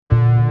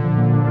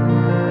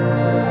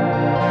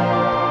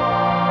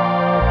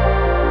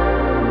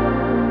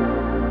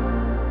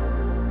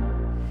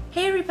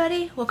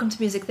everybody. Welcome to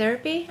Music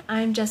Therapy.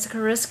 I'm Jessica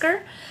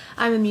Risker.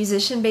 I'm a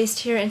musician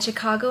based here in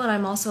Chicago, and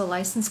I'm also a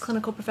licensed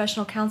clinical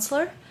professional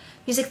counselor.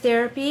 Music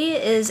Therapy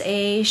is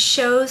a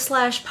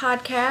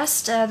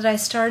show/podcast that I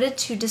started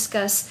to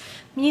discuss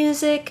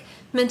music,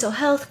 mental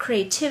health,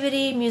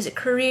 creativity, music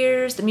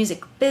careers, the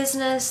music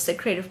business, the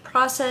creative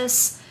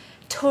process,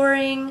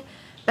 touring,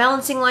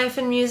 balancing life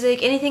and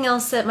music, anything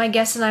else that my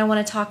guests and I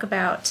want to talk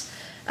about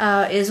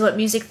is what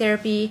Music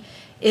Therapy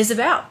is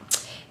about.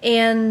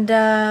 And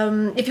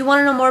if you want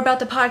to know more about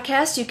the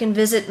podcast, you can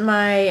visit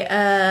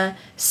my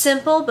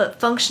simple but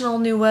functional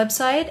new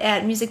website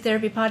at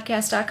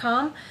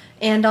musictherapypodcast.com.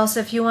 And also,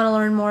 if you want to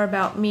learn more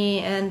about me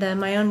and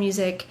my own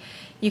music,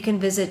 you can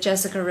visit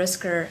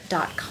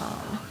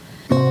jessicarisker.com.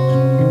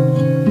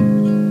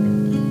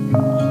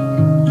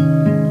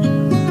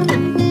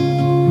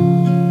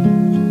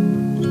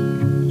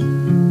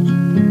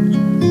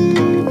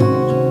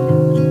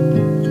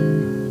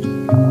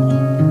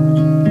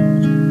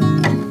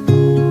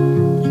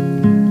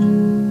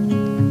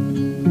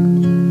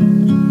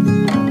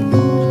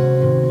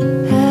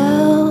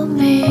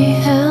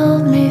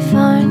 Help me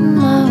find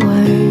my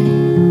way.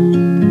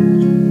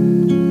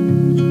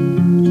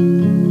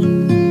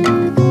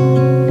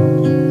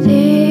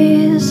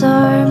 These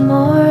are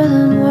more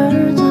than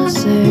words I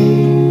say.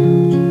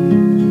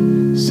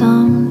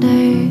 Some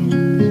days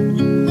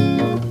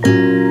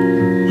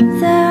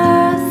there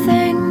are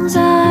things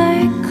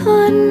I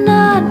could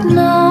not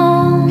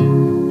know.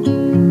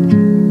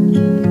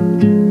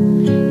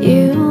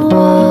 You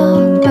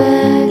walk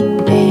back,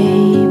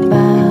 babe,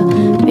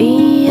 I'll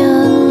be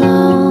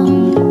alone.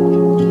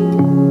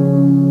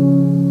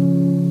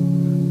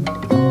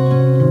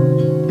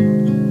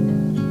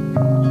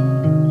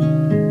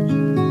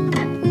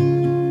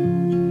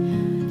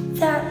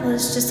 That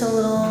was just a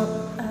little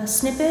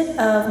snippet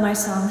of my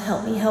song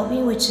Help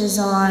Me, which is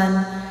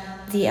on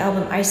the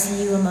album I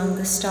See You Among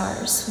the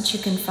Stars, which you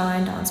can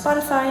find on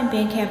Spotify and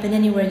Bandcamp and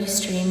anywhere you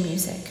stream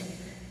music.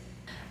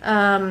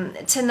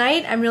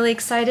 Tonight, I'm really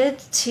excited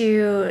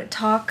to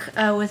talk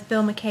with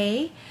Bill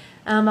McKay.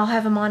 I'll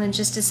have him on in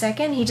just a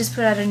second. He just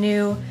put out a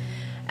new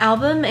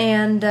album,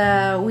 and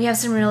we have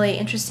some really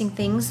interesting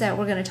things that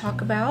we're going to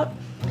talk about.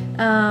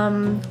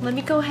 Let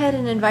me go ahead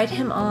and invite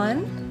him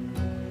on.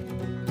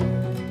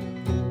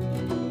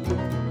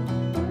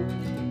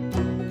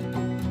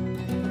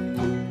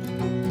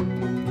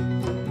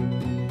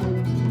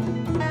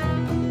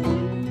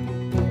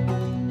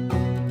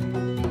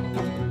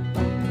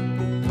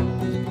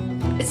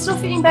 It's still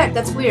feeding back.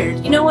 That's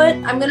weird. You know what?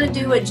 I'm going to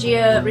do what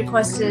Gia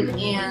requested,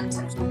 and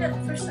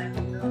first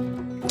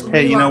time.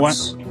 Hey, you know what?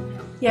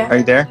 Yeah. Are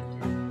you there?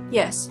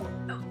 Yes.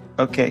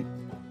 Okay.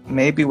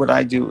 Maybe what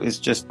I do is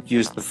just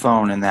use the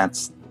phone, and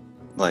that's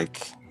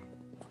like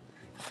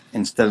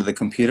instead of the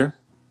computer.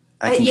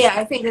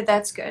 I think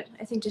that's good.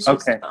 I think just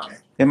use the Okay. phone.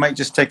 It might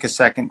just take a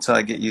second till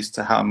I get used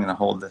to how I'm going to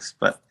hold this,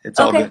 but it's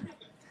all Okay. good.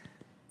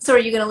 So are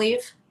you going to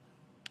leave?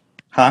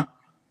 Huh?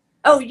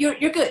 Oh, you're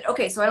good.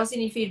 Okay, so I don't see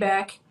any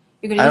feedback.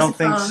 You're going to I use don't the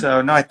think phone.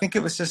 so. No, I think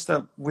it was just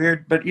a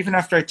weird. But even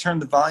after I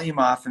turned the volume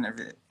off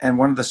and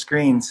one of the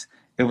screens,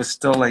 it was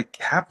still like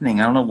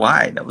happening. I don't know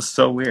why. That was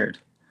so weird.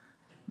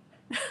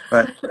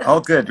 But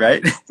all good,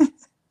 right?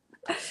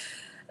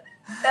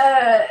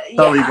 Yeah,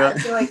 leave it. I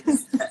feel like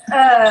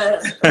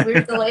a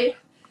weird delay.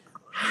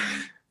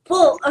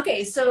 Well,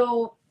 okay,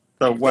 so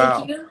So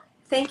wow.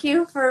 Thank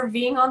you for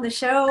being on the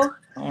show.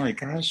 Oh my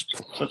gosh,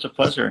 such a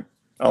pleasure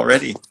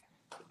already. So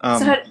how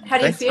do you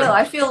Thanks feel? for-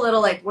 I feel a little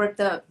like worked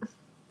up.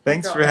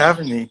 Thanks for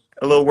having me.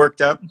 A little worked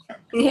up.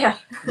 Yeah.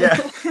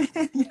 Yeah,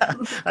 yeah,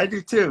 I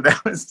do too.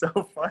 That was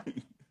so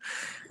funny.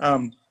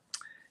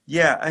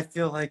 Yeah, I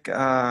feel like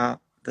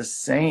the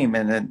same.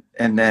 And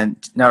then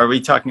now, are we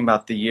talking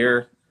about the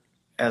year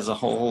as a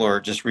whole,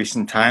 or just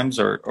recent times,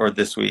 or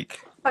this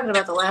week? Talking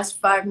about the last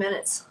 5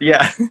 minutes.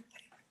 Yeah,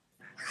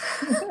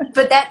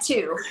 But that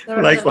too. The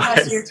past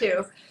likewise. year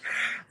too.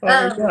 Oh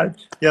my God.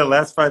 Yeah,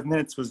 last 5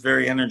 minutes was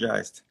very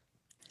energized.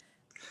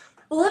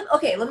 Well,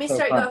 let me So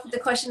start you fun. off with the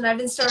question I've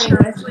been starting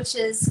with, which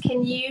is,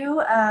 can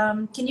you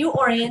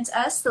orient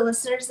us, the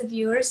listeners, the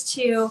viewers,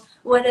 to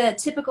what a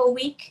typical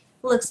week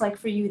looks like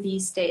for you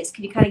these days?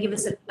 Can you kind of give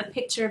us a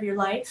picture of your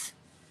life?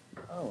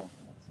 Oh,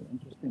 that's an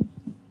interesting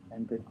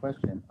and good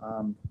question.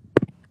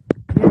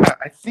 Yeah,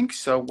 I think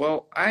so.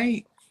 Well,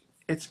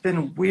 it's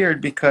been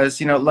weird because,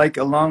 like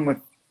along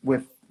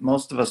with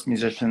most of us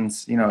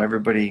musicians,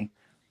 everybody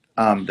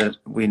that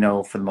we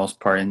know for the most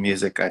part in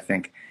music, I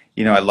think,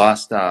 I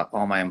lost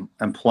all my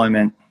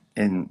employment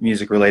in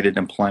music-related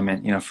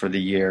employment, for the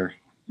year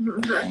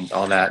and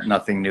all that.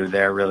 Nothing new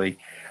there really.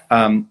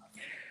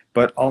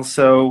 But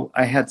also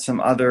I had some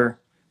other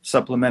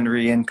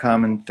supplementary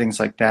income and things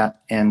like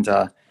that, and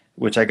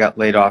which I got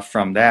laid off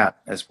from that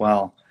as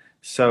well.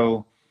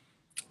 So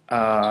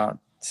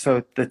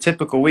so the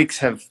typical weeks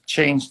have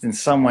changed in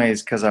some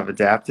ways because I've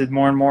adapted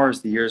more and more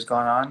as the years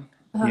gone on,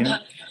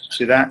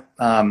 to that.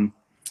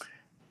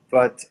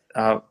 But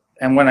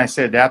and when I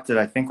say adapted,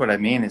 I think what I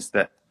mean is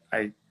that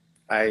I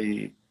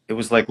it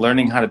was like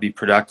learning how to be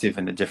productive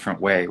in a different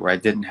way, where I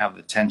didn't have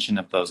the tension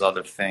of those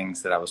other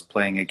things that I was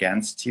playing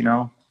against,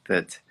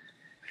 that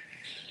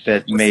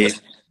that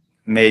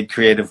made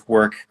creative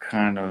work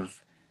kind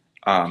of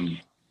um,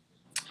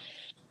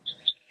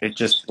 it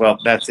just well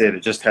that's it.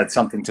 It just had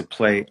something to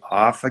play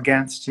off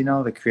against,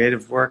 the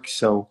creative work.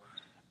 So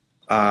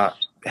uh,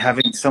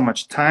 having so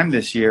much time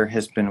this year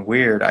has been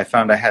weird. I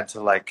found I had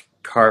to like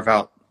carve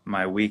out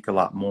my week a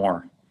lot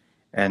more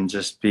and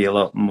just be a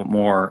little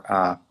more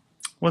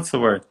what's the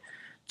word?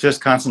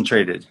 Just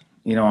concentrated,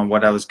 on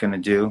what I was going to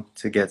do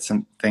to get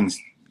some things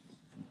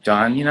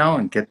done,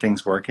 and get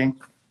things working.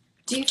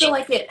 Do you feel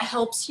like it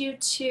helps you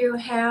to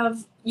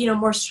have,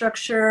 more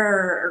structure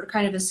or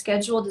kind of a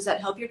schedule? Does that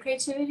help your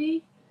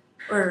creativity?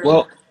 Or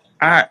Well,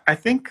 I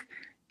think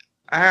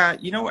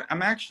you know what?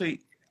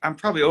 I'm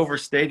probably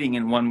overstating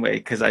in one way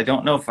because I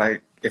don't know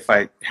if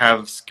I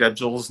have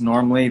schedules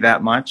normally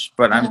that much,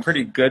 but I'm uh-huh,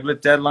 pretty good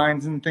with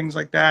deadlines and things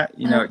like that.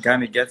 uh-huh, It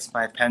kind of gets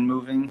my pen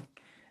moving,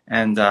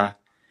 and I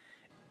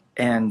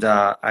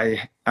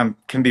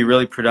can be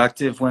really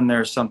productive when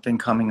there's something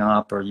coming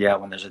up, or yeah,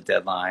 when there's a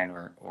deadline,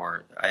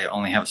 or I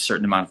only have a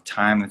certain amount of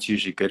time. That's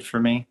usually good for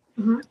me.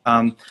 mhm.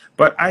 Um,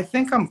 but I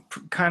think I'm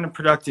kind of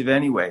productive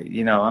anyway.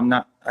 I'm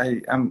not.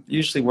 I'm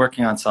usually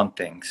working on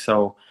something.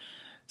 So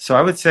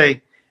I would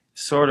say,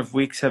 sort of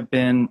weeks have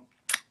been.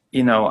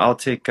 I'll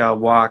take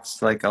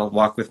walks. Like I'll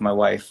walk with my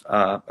wife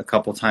a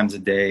couple times a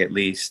day at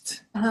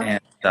least, Uh-huh.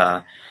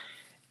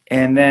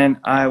 and then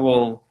I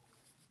will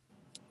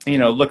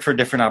look for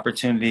different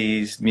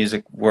opportunities,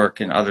 music work,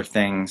 and other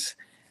things.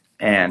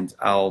 And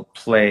I'll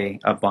play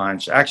a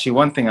bunch. Actually,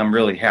 one thing I'm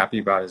really happy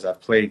about is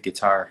I've played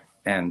guitar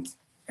and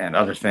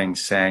other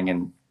things, sang,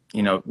 and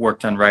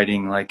worked on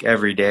writing like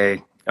every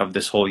day of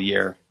this whole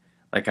year.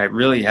 Like I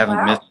really haven't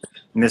Wow.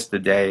 missed a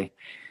day,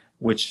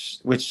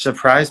 which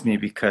surprised me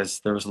because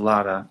there was a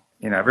lot of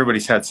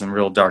everybody's had some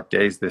real dark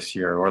days this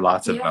year, or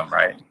lots of Yeah. them,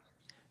 right?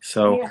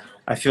 So Yeah.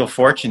 I feel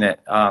fortunate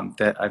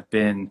that I've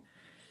been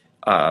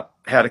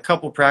had a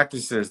couple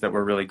practices that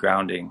were really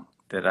grounding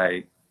that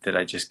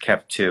I just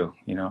kept to.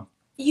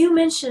 You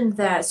mentioned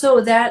that. So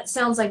that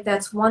sounds like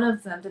that's one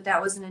of them,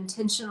 that was an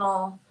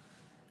intentional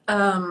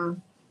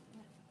um,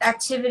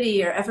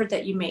 activity or effort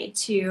that you made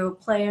to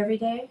play every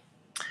day.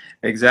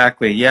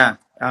 Exactly. Yeah.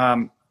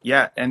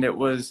 Yeah. And it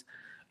was,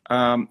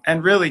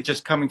 and really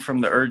just coming from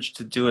the urge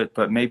to do it,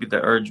 but maybe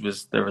the urge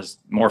was there was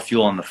more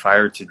fuel on the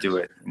fire to do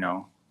it,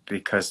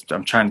 because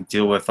I'm trying to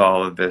deal with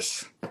all of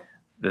this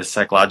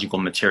psychological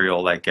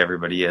material like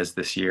everybody is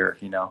this year,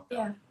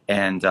 Yeah.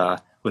 and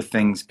with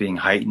things being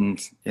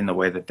heightened in the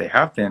way that they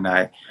have been,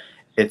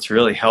 it's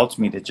really helped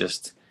me to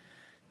just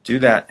do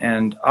that.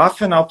 And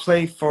often I'll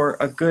play for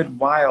a good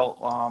while,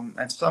 and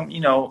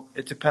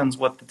it depends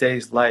what the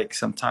day's like.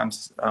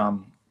 Sometimes,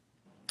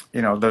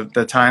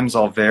 the times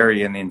all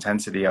vary in the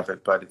intensity of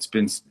it, but it's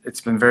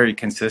been very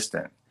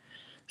consistent.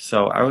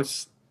 So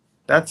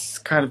that's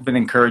kind of been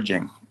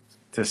encouraging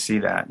to see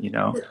that.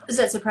 Does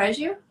that surprise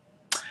you?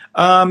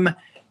 Um,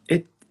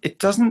 it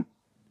doesn't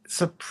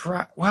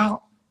surprise.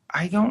 Well,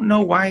 I don't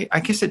know why.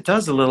 I guess it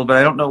does a little, but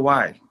I don't know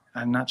why.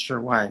 I'm not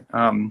sure why.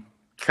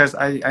 Because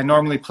I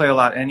normally play a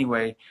lot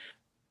anyway,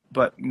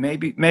 but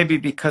maybe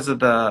because of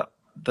the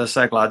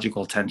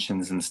psychological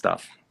tensions and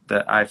stuff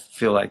that I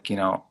feel like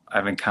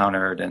I've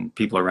encountered and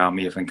people around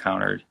me have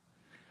encountered.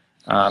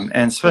 And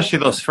Yeah. especially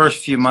those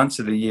first few months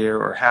of the year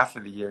or half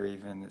of the year,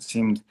 even, it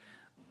seemed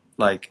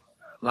like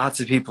lots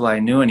of people I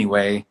knew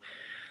anyway,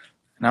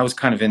 and I was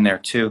kind of in there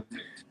too.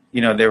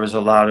 There was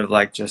a lot of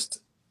like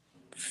just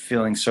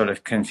feeling sort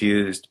of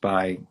confused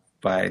by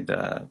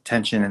the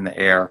tension in the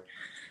air,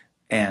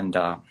 and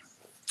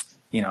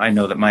I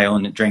know that my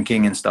own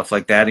drinking and stuff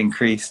like that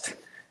increased,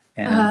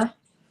 and Uh-huh.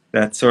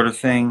 that sort of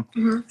thing.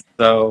 Hmm.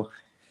 So,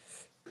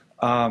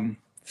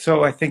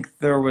 so I think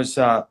there was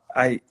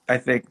I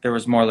think there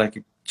was more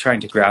like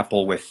trying to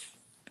grapple with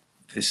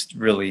this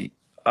really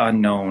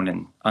unknown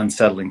and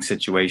unsettling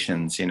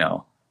situations,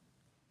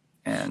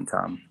 and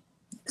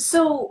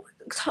So,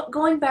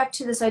 going back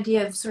to this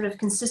idea of sort of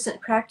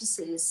consistent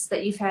practices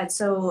that you've had,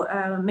 so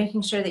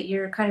making sure that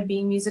you're kind of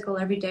being musical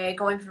every day,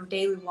 going for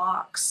daily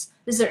walks,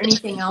 is there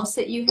anything else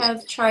that you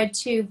have tried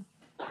to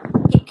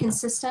keep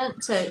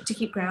consistent to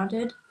keep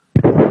grounded?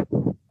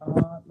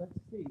 let's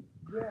see.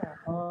 Yeah.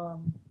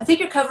 I think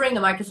you're covering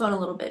the microphone a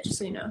little bit, just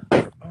so you know.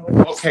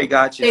 Okay,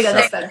 gotcha. There you go, So,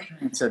 that's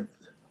better.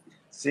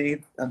 see,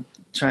 I'm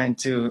trying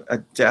to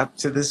adapt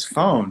to this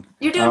phone.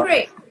 You're doing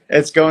great.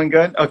 It's going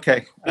good.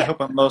 Okay, I Yeah,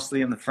 hope I'm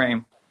mostly in the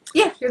frame.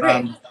 yeah, you're great.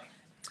 Um,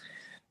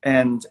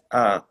 and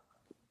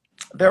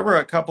there were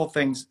a couple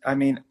things. I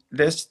mean,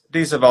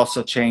 these have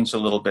also changed a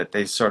little bit.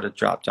 They sort of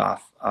dropped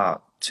off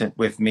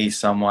with me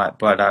somewhat,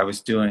 but I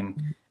was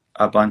doing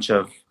a bunch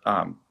of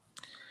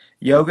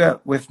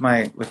yoga with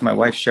my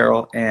wife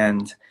Cheryl,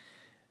 and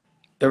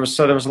there was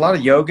a lot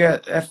of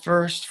yoga at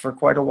first for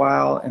quite a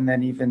while, and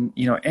then even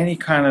any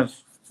kind of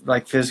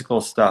like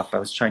physical stuff I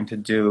was trying to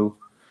do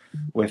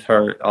with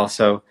her.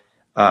 Also,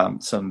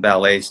 some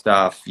ballet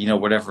stuff,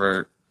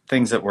 whatever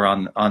things that were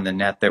on the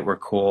net that were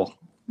cool.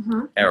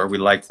 Hmm. or we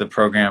liked the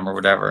program or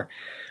whatever.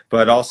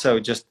 But also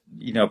just,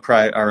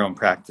 our own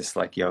practice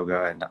like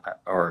yoga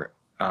or,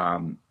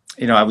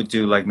 I would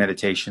do like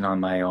meditation on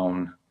my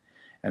own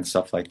and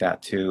stuff like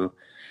that too.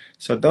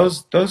 So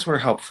those were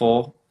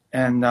helpful.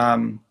 And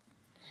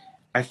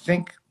I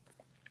think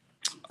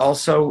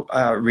also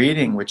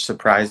reading, which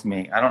surprised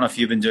me. I don't know if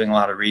you've been doing a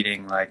lot of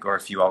reading, like, or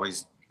if you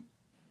always,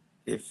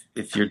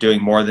 if you're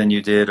doing more than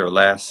you did or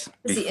less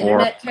Does the before.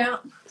 internet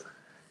count?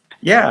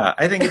 Yeah,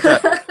 I think it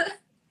does.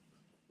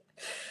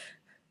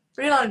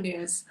 Read a lot of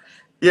news.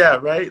 Yeah,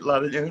 right. A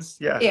lot of news.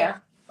 Yeah. Yeah.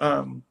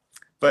 Um,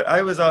 but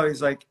I was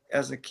always like,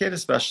 as a kid,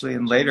 especially,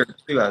 and later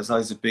too, I was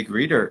always a big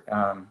reader.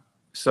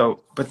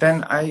 But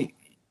then I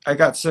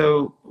got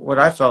so, what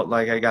I felt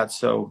like I got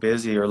so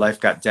busy, or life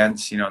got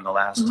dense, in the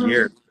last Hmm.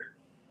 year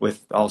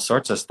with all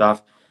sorts of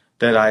stuff,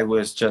 that I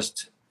was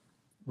just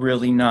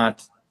really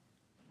not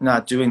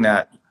doing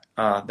that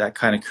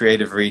kind of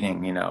creative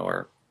reading,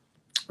 or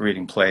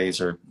reading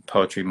plays or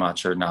poetry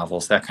much, or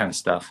novels, that kind of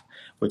stuff,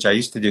 which I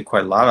used to do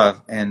quite a lot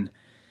of. And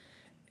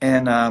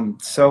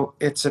so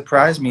it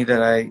surprised me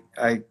that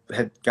I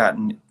had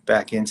gotten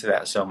back into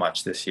that so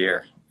much this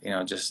year.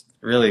 Just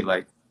really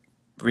like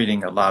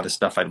reading a lot of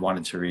stuff I'd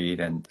wanted to read,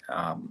 and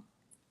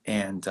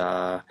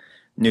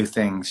new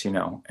things,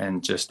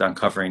 and just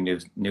uncovering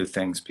new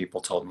things people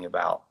told me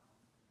about.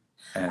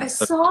 I And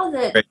so saw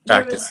that great there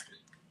practice. was,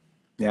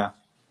 Yeah.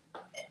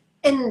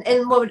 and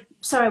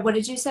sorry, what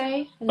did you say?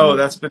 I didn't Oh, hear.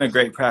 that's been a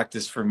great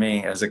practice for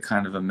me as a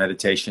kind of a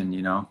meditation.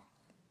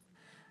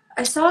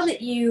 I saw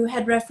that you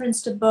had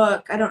referenced a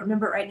book, I don't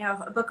remember it right now,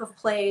 a book of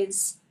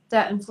plays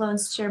that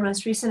influenced your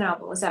most recent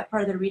album. Was that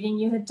part of the reading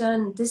you had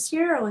done this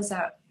year, or was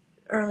that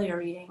earlier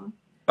reading?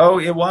 Oh,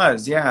 it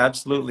was. Yeah,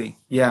 absolutely.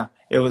 Yeah.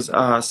 It was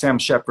Sam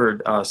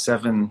Shepard,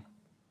 Seven,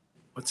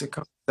 what's it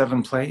called?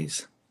 Seven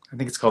Plays? I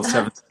think it's called Uh-huh.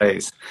 Seven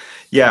Plays.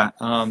 Yeah,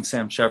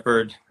 Sam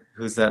Shepard,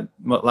 who's a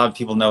lot of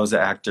people know as an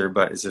actor,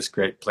 but is this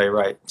great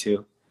playwright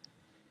too.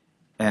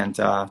 And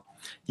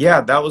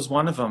yeah, that was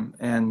one of them.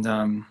 And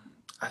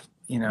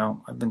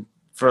I've been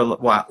for a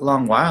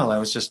long while. I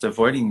was just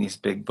avoiding these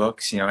big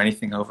books.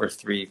 Anything over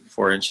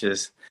 3-4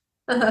 inches.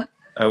 Uh-huh.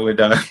 I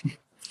would,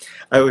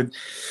 I would,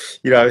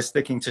 I was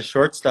sticking to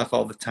short stuff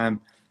all the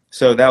time.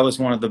 So that was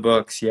one of the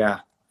books. Yeah.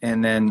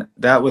 And then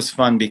that was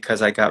fun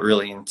because I got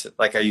really into,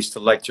 like, I used to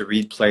like to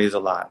read plays a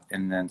lot,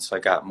 and then so I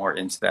got more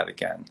into that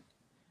again.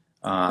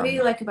 What do Um,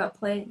 you like about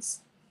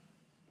plays?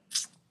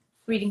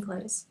 Reading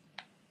plays.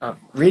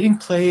 Reading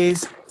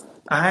plays,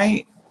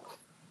 I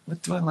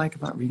what do I like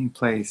about reading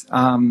plays?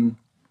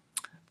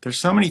 There's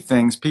so many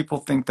things. People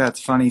think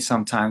that's funny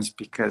sometimes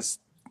because,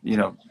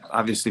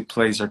 obviously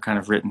plays are kind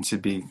of written to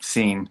be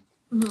seen.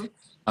 Hmm.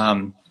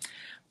 Um,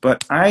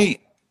 but I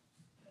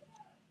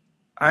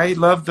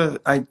love the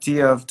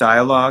idea of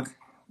dialogue,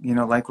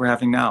 like we're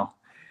having now.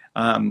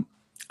 Um,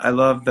 I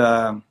love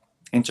the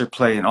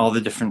interplay and all the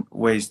different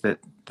ways that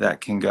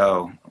can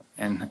go,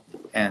 and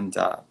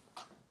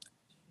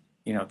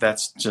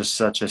that's just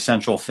such a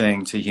central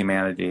thing to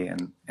humanity,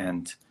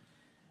 and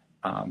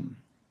um,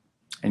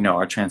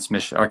 our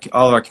transmission,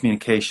 all of our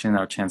communication,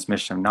 our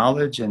transmission of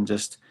knowledge, and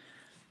just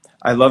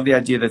I love the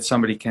idea that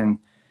somebody can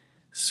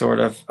sort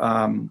of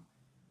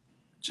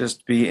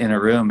just be in a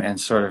room and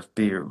sort of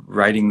be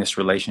writing this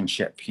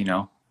relationship,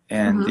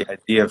 and Hmm. the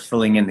idea of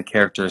filling in the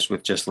characters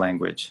with just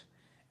language.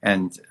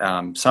 And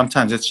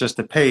sometimes it's just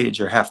a page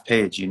or half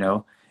page,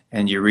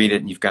 and you read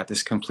it and you've got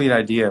this complete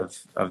idea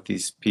of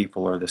these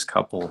people or this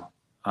couple,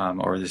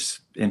 or this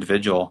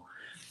individual.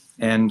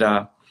 And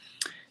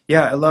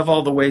yeah, I love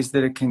all the ways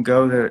that it can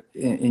go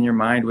in your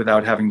mind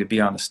without having to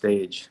be on the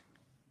stage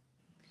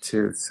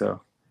too.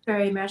 So.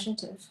 Very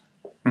imaginative.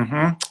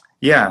 hmm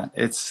Yeah,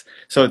 it's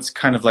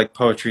kind of like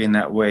poetry in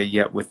that way,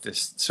 yet with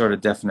this sort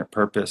of definite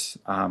purpose.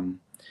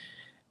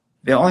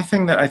 The only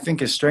thing that I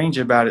think is strange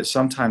about it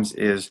sometimes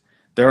is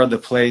there are the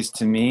plays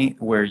to me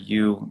where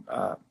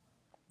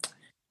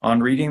on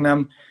reading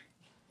them,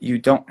 you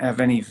don't have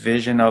any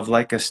vision of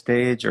like a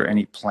stage or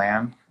any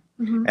plan.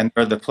 Hmm. And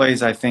there are the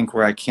plays I think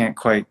where I can't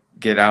quite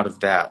get out of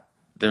that.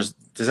 Does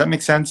that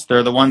make sense? There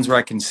are the ones where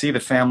I can see the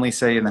family,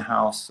 say, in the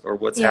house or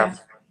what's Yeah.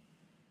 happening,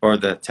 or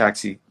the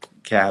taxi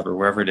cab or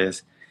wherever it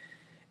is,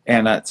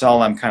 and that's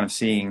all I'm kind of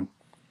seeing.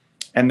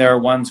 And there are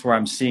ones where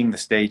I'm seeing the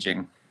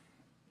staging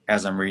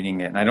as I'm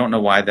reading it, and I don't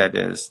know why that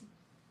is.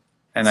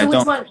 And I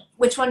So don't.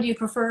 which one do you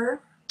prefer?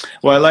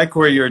 Well, I like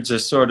where you're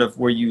just sort of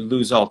where you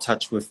lose all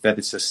touch with that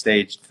it's a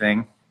staged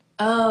thing.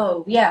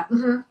 Oh, yeah.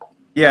 Hmm.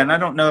 Yeah, and I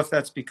don't know if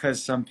that's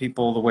because some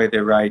people the way they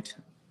write,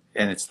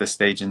 and it's the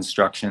stage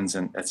instructions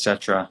and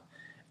etc.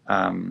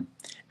 Um,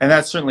 and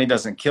that certainly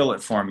doesn't kill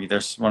it for me.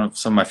 There's some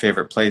of my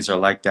favorite plays are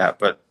like that,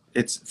 but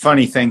it's a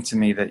funny thing to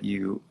me that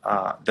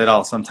that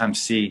I'll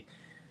sometimes see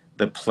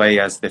the play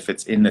as if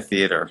it's in the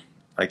theater,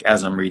 like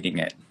as I'm reading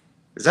it.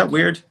 Is that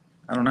weird?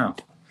 I don't know.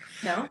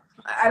 No,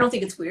 I don't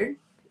think it's weird.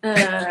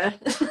 Uh,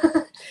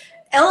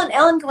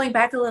 Ellen, going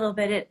back a little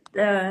bit,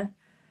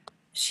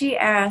 she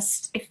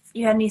asked if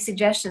you had any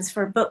suggestions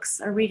for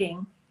books or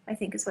reading. I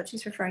think is what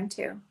she's referring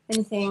to.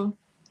 Anything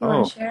you want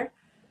Oh, to share?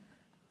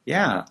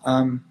 Yeah.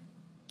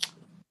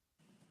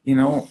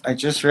 I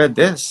just read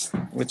this,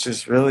 which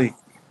has really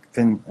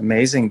been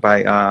amazing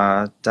by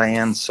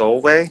Diane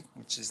Solway,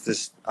 which is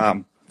this.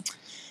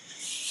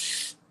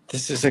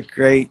 This is a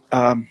great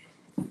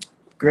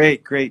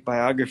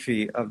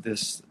biography of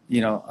this,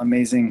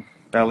 amazing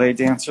ballet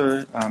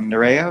dancer,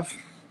 Nureyev,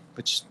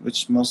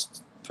 which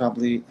most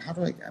probably. How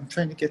do I? I'm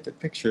trying to get the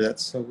picture.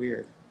 That's so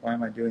weird. Why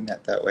am I doing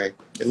that way?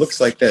 It looks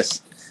like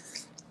this.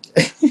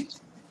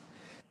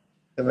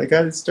 Have I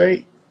got it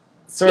straight?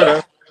 Sort Yeah,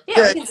 of. yeah,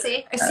 we Yeah. can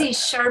see. I see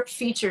sharp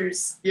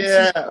features. I see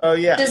Yeah. Oh,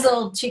 yeah.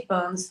 chiseled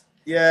cheekbones.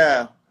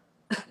 Yeah.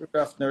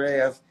 Rudolf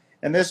Nureyev.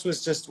 And this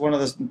was just one of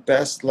the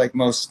best, like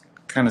most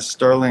kind of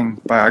sterling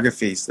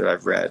biographies that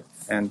I've read.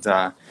 And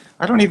I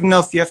don't even know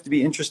if you have to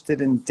be interested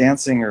in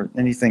dancing or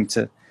anything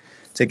to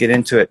get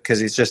into it, because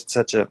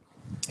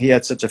he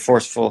had such a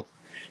forceful,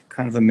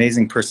 kind of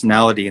amazing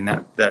personality, and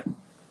that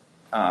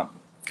um,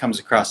 comes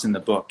across in the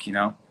book,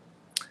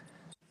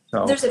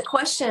 So, There's a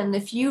question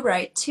if you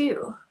write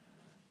too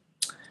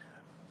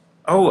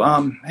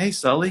oh, hey,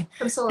 Sully.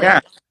 from Yeah, Sully.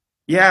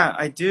 yeah,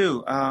 I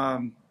do.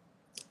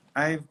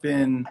 I've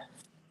been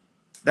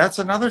That's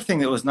another thing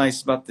that was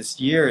nice about this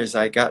year is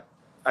I got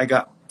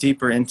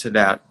deeper into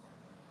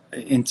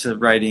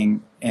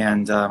writing,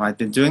 and I've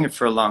been doing it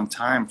for a long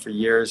time, for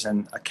years,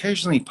 and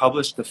occasionally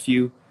published a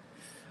few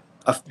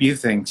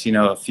things,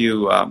 a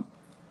few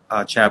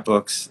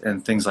chapbooks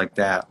and things like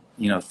that,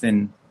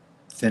 thin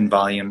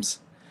volumes.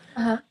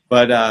 Uh-huh.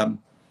 But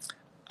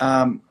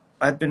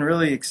I've been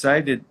really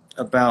excited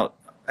about,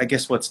 I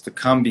guess, what's to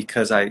come,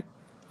 because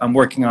I'm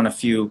working on a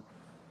few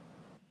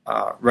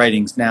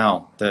writings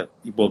now that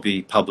will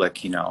be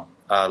public,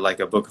 like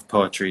a book of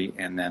poetry,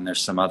 and then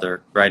there's some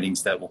other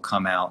writings that will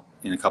come out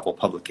in a couple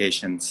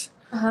publications.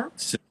 Uh-huh.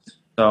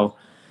 So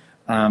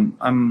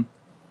I'm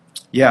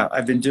yeah,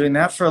 I've been doing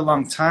that for a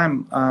long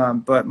time,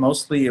 but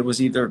mostly it was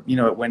either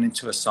it went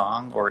into a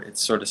song, or it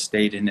sort of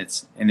stayed in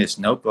its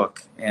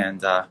notebook.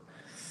 And I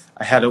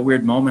had a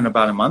weird moment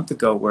about a month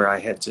ago where I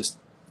had just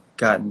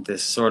gotten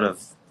this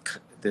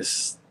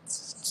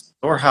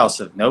storehouse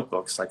of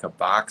notebooks, like a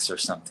box or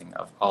something,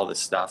 of all this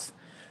stuff.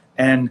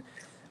 And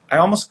I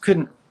almost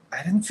couldn't,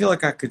 I didn't feel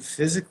like I could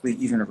physically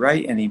even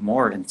write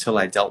anymore until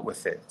I dealt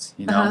with it.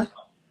 Uh-huh.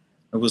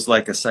 It was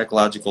like a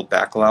psychological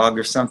backlog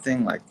or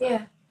something, like,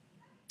 Yeah.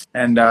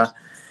 and,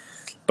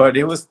 but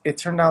it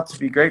turned out to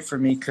be great for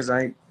me, because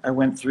I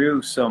went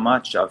through so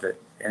much of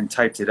it and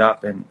typed it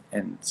up, and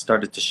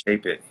started to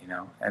shape it,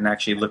 and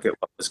actually look at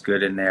what was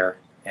good in there,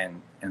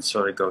 and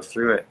sort of go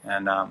through it.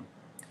 And,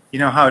 you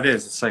know how it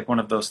is. It's like one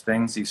of those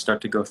things you start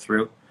to go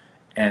through,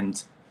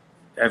 and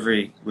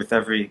with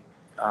every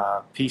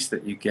piece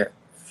that you get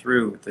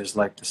through, there's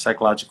like the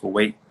psychological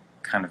weight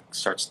kind of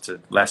starts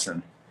to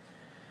lessen.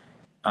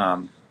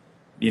 Um,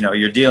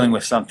 you're dealing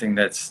with something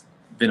that's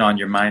been on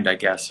your mind, I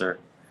guess, or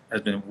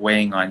has been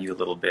weighing on you a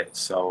little bit.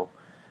 So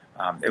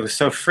it was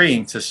so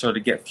freeing to sort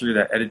of get through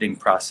that editing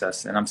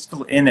process, and I'm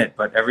still in it,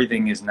 but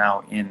everything is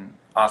now in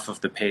off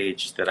of the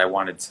page that I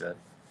wanted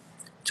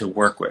to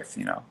work with.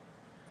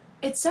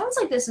 It sounds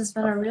like this has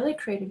been a really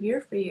creative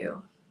year for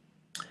you.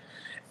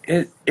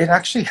 It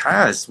actually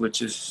has,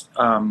 which is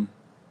uh,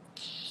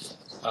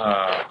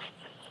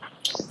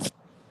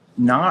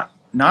 not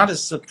a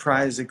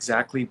surprise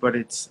exactly, but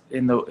it's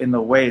in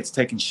the way it's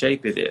taken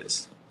shape. It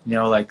is,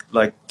 like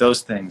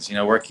those things,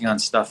 working on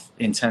stuff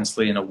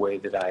intensely in a way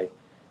that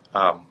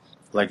um,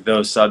 like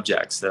those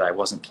subjects that I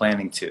wasn't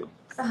planning to,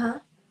 Uh-huh.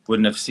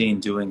 wouldn't have seen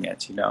doing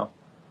it.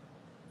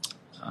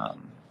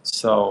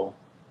 So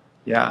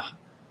yeah,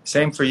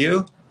 same for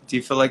you. Do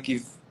you feel like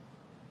you've?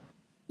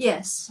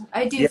 Yes,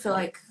 I do Yeah. feel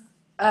like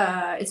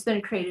it's been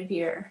a creative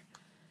year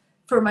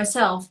for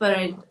myself, but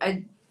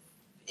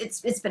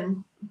it's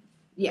been,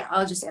 yeah,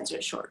 I'll just answer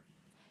it short.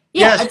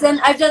 Yeah, Yes.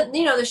 I've done,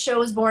 the show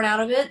was born out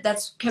of it.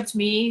 That's kept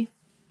me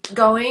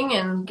going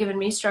and given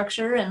me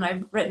structure, and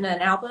I've written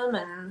an album,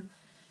 and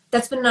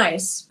that's been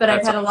nice. But I've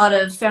That's had a lot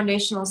of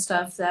foundational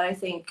stuff that I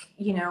think,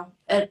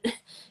 if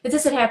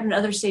this had happened in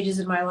other stages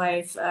of my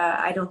life,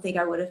 I don't think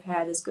I would have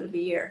had as good of a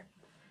year.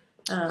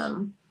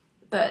 Um,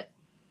 but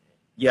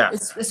Yeah.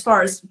 as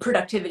far as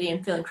productivity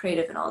and feeling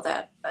creative and all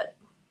that, but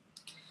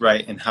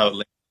Right. And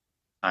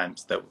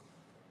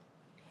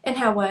and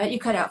how what you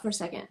cut out for a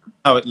second.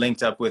 how it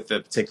linked up with the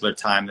particular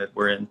time that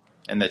we're in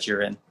and that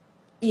you're in.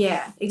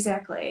 Yeah,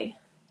 exactly.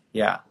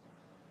 Yeah.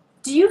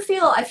 Do you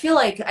feel? I feel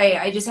like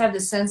I just have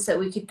this sense that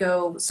we could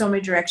go so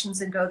many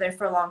directions and go there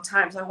for a long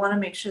time. So I want to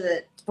make sure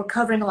that we're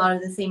covering a lot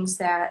of the things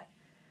that,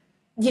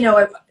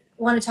 I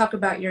want to talk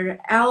about your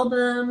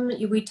album.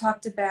 We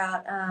talked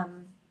about,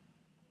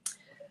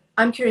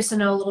 I'm curious to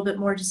know a little bit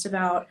more just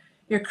about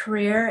your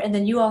career. And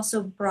then you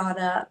also brought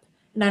up,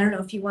 and I don't know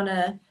if you want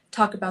to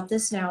talk about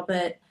this now,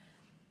 but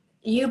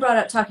you brought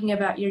up talking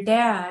about your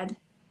dad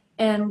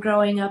and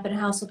growing up in a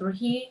household where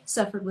he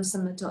suffered with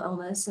some mental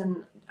illness.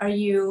 And are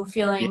you Yeah.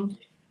 feeling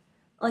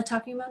like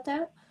talking about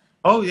that?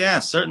 Oh yeah,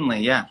 certainly.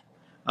 Yeah.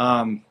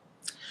 Um,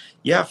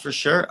 yeah, for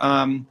sure.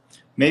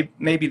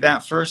 Maybe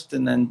that first,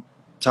 and then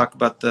talk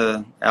about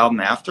the album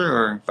after,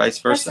 or vice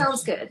That versa?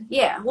 sounds good.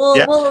 Yeah, we'll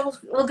Yeah. we'll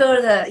we'll go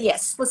to the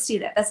yes. Let's do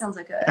that. That sounds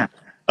like Yeah.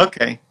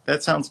 Okay,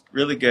 that sounds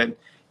really good.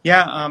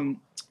 Yeah,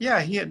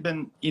 yeah, he had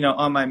been,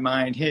 on my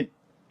mind.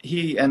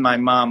 He and my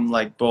mom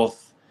like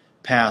both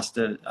passed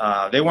it.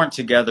 They weren't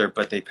together,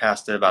 but they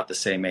passed at about the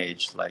same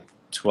age, like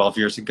 12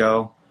 years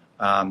ago.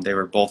 They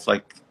were both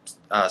like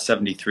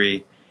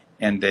 73,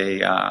 and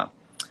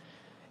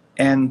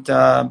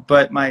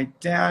but my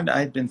dad,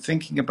 I'd been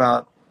thinking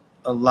about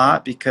a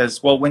lot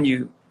because, well, when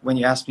you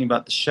asked me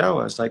about the show,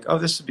 I was like, oh,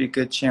 this would be a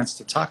good chance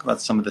to talk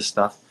about some of this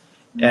stuff,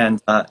 good.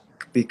 and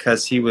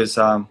because he was.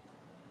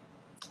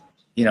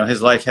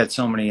 His life had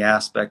so many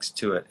aspects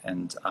to it,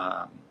 and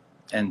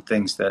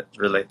things that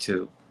relate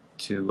to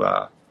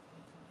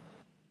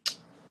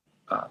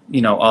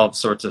all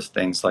sorts of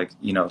things like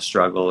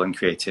struggle and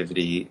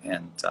creativity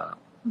and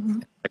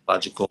Mm-hmm.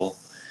 psychological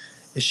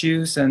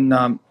issues and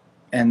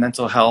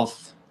mental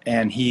health.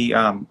 And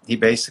he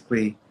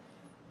basically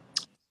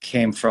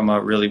came from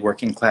a really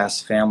working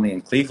class family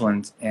in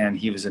Cleveland, and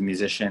he was a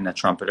musician, a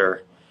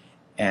trumpeter,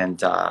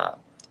 and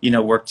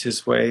worked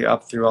his way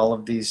up through all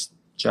of these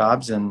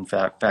jobs and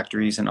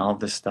factories and all of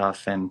this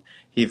stuff. And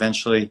he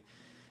eventually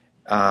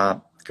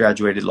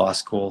graduated law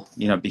school,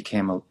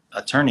 became an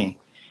attorney.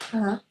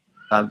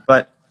 Uh-huh.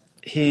 But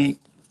he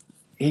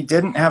he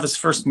didn't have his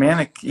first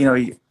manic, he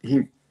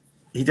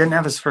didn't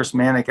have his first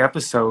manic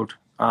episode,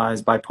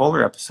 his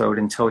bipolar episode,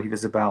 until he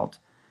was about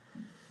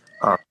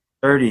uh,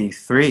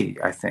 33,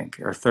 I think,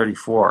 or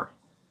 34.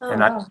 Oh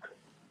And wow.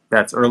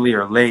 that's early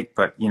or late,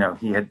 but he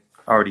had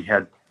already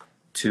had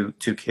two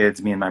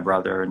kids, me and my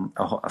brother, and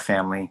a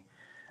family.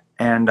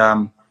 And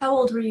How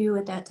old were you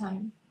at that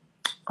time?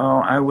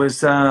 oh,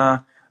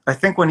 I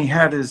think when he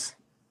had his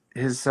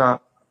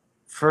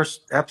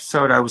first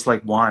episode, I was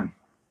like one,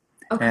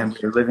 Okay. and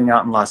we were living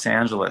out in Los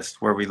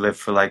Angeles, where we lived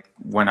for like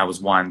when I was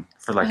one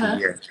for like a Uh-huh.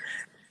 year.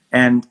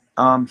 And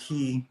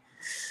he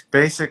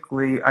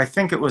basically, I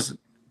think it was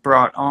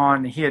brought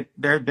on.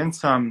 There had been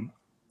some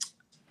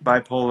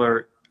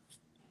bipolar,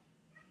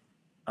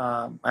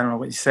 I don't know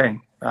what you say,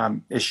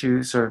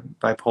 issues or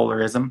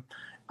bipolarism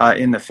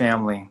in the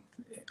family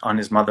on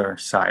his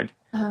mother's side.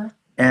 Uh-huh.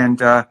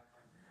 And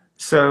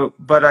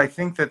but I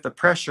think that the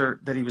pressure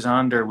that he was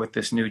under with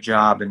this new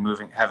job and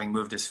having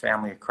moved his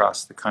family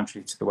across the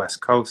country to the West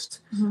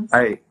Coast, Mm-hmm.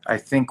 I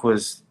think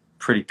was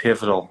pretty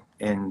pivotal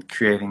in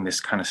creating this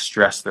kind of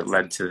stress that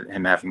led to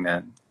him having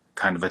that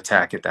kind of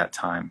attack at that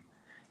time,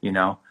 you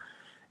know.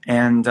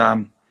 And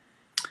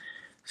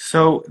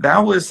so that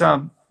was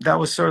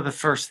sort of the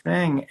first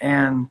thing,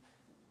 and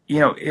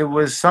it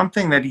was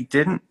something that he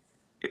didn't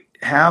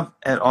have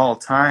at all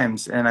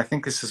times, and I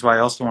think this is why I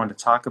also wanted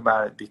to talk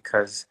about it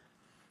because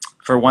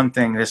for one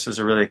thing, this was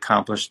a really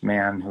accomplished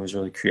man who was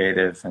really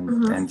creative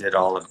Mm-hmm. and did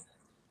all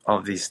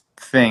of these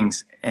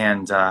things.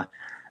 And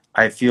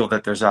I feel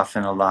that there's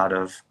often a lot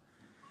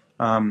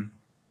um,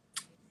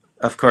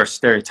 of course,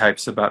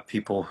 stereotypes about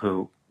people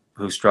who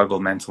struggle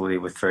mentally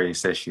with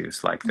various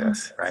issues like Mm-hmm.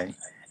 this, right?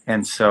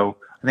 And so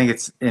I think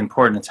it's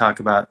important to talk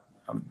about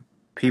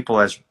people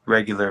as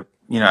regular,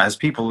 as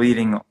people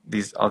leading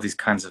all these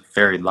kinds of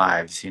varied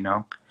lives,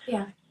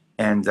 Yeah.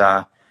 and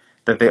that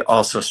they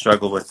also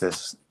struggle with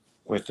this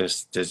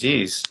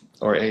disease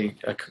or a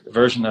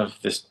version of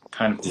this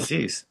kind of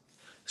disease.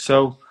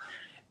 So,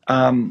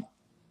 um,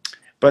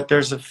 but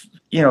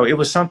it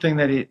was something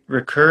that it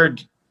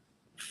recurred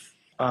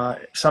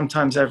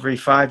sometimes every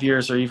 5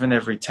 years or even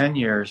every 10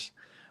 years,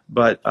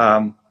 but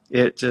and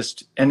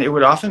it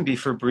would often be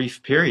for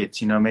brief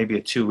periods, maybe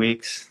 2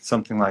 weeks,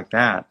 something like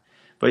that.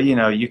 But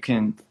you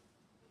can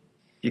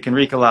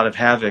wreak a lot of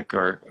havoc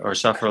or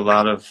suffer a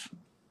lot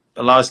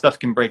of stuff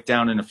can break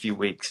down in a few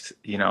weeks,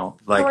 So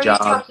like are you job.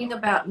 talking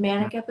about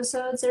manic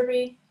episodes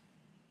every few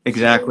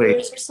Exactly.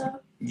 years or so? Okay.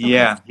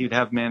 Yeah, he'd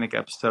have manic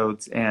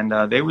episodes, and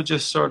they would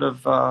just sort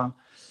of,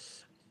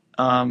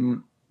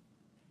 um,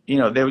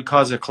 they would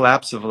cause a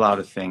collapse of a lot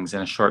of things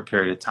in a short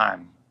period of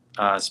time,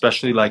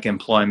 especially like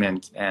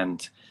employment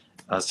and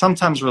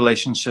sometimes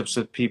relationships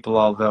with people,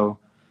 although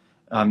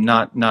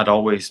not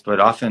always, but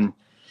often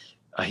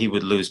he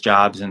would lose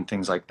jobs and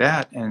things like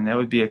that, and that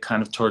would be a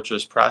kind of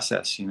torturous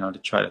process, to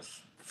try to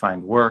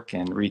find work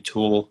and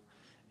retool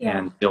Yeah.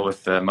 and deal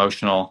with the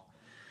emotional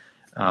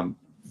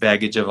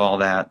baggage of all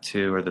that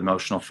too, or the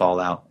emotional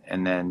fallout.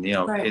 And then,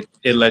 Right.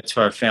 it led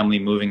to our family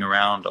moving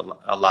around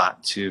a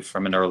lot too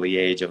from an early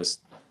age. I was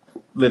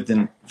lived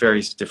in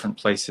various different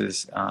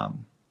places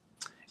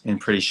in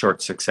pretty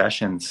short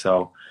succession.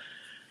 So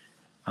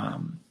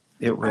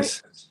it Are,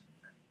 was,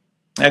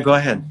 yeah, go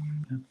ahead.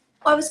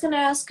 I was going to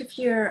ask if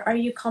are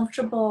you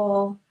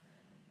comfortable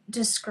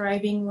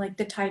describing like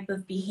the type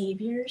of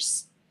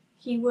behaviors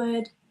he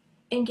would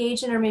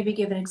engage in, or maybe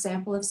give an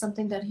example of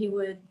something that he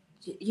would,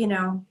 you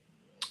know,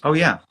 Oh,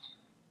 yeah.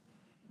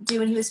 do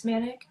when he was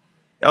manic?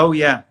 Oh,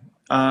 yeah.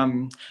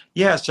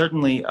 Yeah,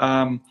 certainly.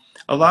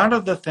 A lot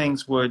of the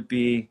things would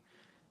be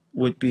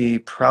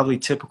probably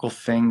typical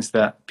things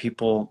that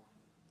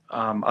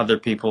other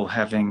people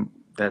having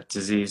that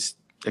disease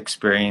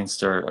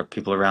experienced or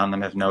people around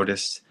them have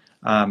noticed.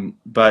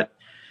 But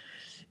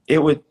it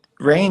would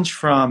range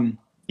from,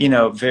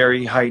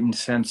 very heightened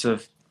sense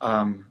of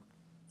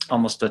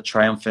almost a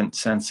triumphant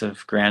sense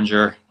of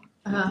grandeur,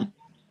 Uh-huh.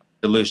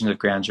 delusions of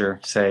grandeur,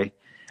 say,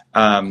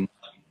 um,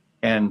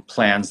 and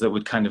plans that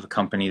would kind of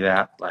accompany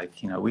that, like,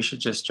 we should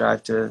just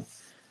drive to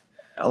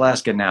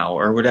Alaska now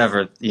or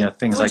whatever,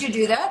 things Would like. you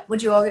do that?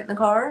 Would you all get in the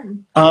car?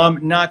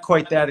 And... Not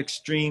quite that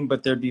extreme,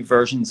 but there'd be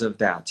versions of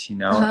that,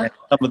 Uh-huh.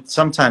 And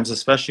sometimes,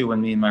 especially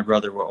when me and my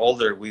brother were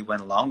older, we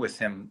went along with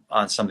him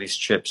on some of these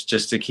trips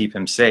just to keep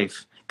him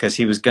safe because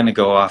he was going to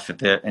go off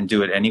at and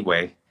do it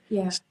anyway.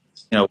 Yeah.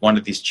 One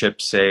of these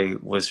trips, say,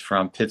 was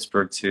from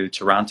Pittsburgh to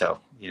Toronto,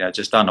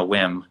 just on a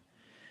whim.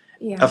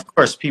 Yeah. Of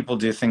course, people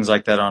do things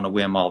like that on a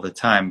whim all the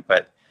time,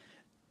 but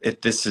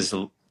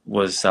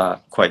was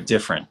quite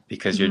different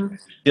because you're Mm-hmm.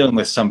 dealing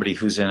with somebody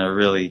who's in a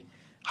really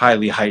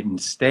highly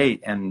heightened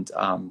state and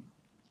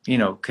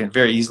can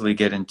very easily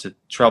get into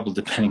trouble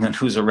depending on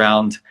who's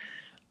around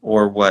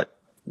or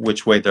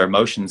which way their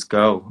emotions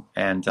go.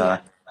 And Yeah.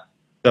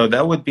 so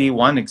that would be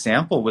one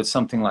example with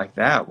something like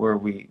that, where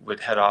we would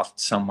head off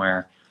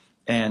somewhere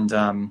and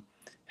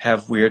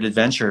have weird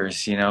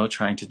adventures,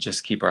 trying to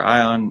just keep our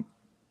eye on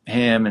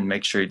him and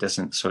make sure he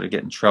doesn't sort of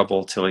get in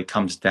trouble till he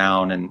comes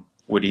down, and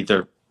would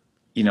either,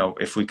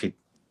 if we could,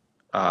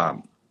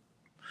 um,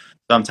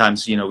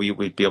 sometimes,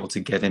 we'd be able to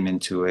get him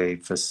into a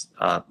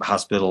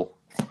hospital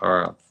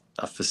or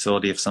a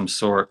facility of some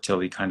sort till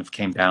he kind of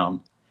came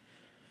down.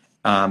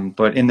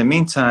 But in the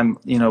meantime,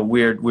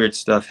 weird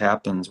stuff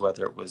happens,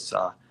 whether it was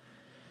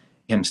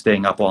him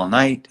staying up all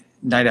night,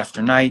 night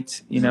after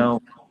night,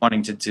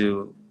 wanting to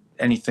do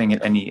anything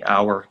at any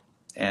hour.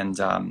 And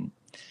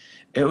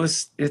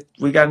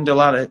we got into a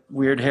lot of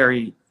weird,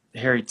 hairy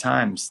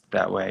times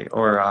that way.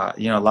 Or, a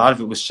lot of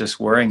it was just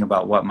worrying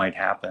about what might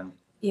happen.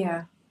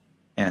 Yeah.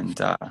 And,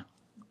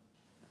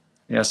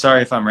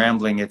 sorry if I'm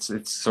rambling. It's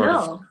sort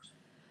of. No.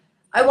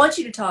 I want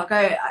you to talk.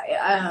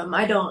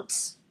 I don't.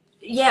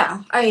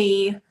 Yeah.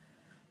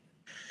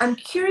 I'm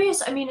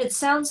curious. I mean, it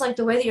sounds like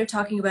the way that you're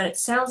talking about it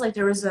sounds like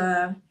there was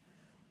a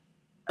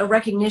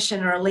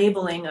recognition or a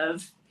labeling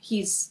of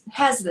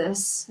has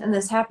this and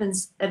this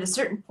happens at a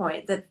certain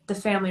point that the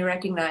family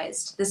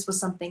recognized this was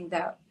something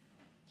that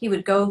he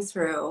would go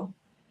through.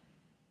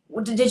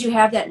 Did you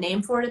have that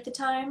name for it at the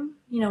time?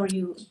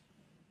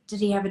 Did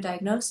he have a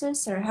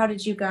diagnosis, or how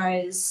did you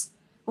guys?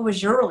 What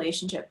was your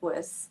relationship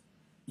with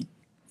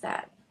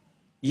that?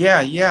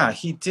 Yeah,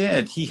 he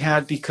did. He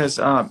had, because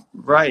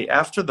right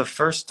after the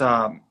first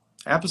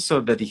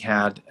episode that he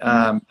had,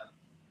 Mm-hmm.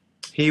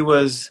 he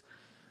was.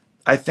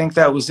 I think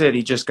that was it.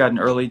 He just got an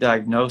early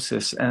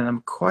diagnosis, and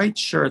I'm quite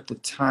sure at the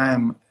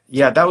time.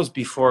 Yeah, that was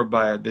before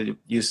by the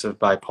use of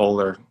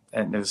bipolar,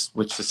 and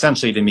which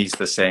essentially to me is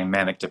the same,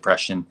 manic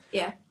depression.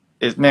 Yeah.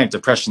 Manic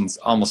depression's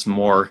almost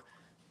more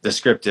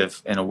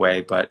descriptive in a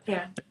way, but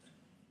Yeah.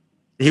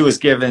 he was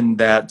given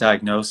that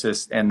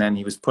diagnosis, and then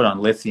he was put on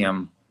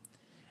lithium.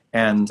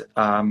 And,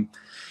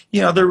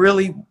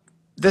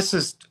 this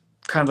is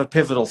kind of a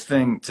pivotal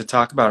thing to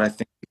talk about, I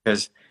think,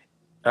 because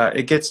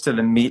it gets to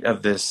the meat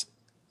of this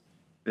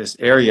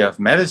area of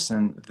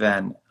medicine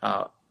then,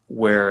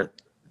 where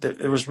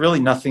there was really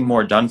nothing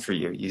more done for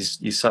you.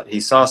 He saw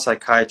a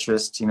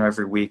psychiatrist,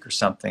 every week or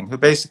something, who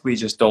basically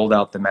just doled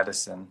out the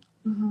medicine.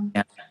 Mm-hmm.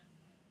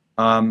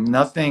 And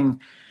nothing,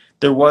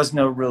 there was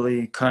no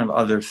really kind of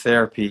other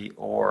therapy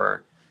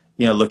or,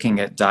 looking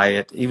at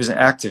diet. He was an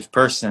active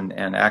person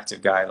and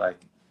active guy, like,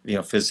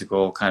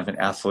 physical, kind of an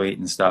athlete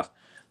and stuff.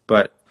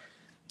 But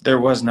there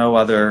was no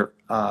other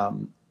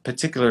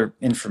particular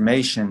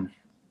information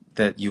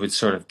that you would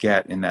sort of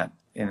get in that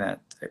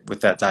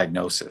with that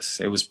diagnosis.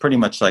 It was pretty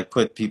much like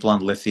put people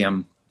on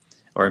lithium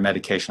or a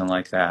medication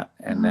like that,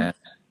 and Mm-hmm. then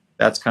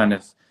that's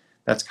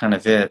kind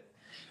of it.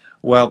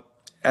 Well,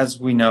 as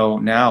we know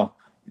now,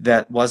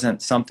 that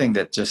wasn't something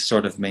that just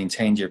sort of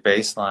maintained your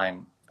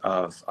baseline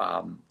of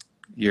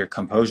your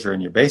composure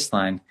and your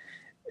baseline.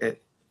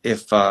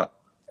 If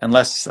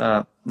unless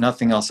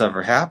nothing else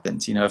ever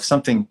happens, if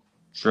something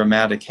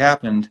dramatic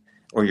happened,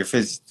 or your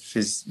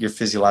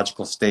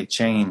physiological state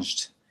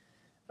changed,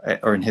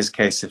 or in his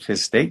case, if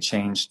his state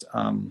changed,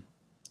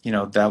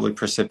 that would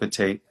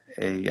precipitate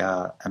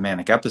a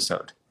manic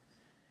episode.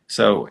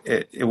 So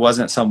it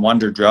wasn't some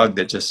wonder drug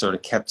that just sort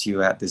of kept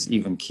you at this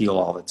even keel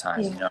all the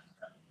time. Yeah.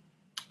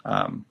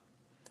 Um,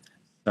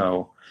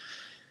 so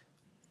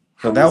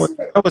How that was was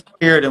it? that was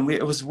weird, and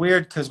it was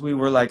weird because we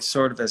were like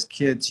sort of as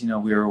kids, we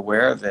were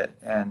aware of it,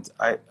 and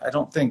I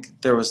don't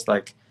think there was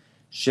like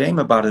shame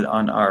about it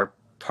on our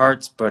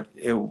parts, but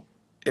it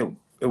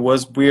it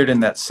was weird in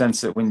that sense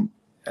that when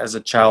as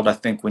a child, I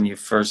think when you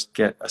first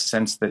get a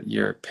sense that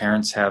your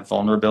parents have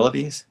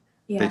vulnerabilities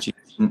Yeah.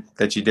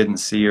 that you didn't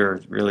see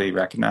or really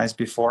recognize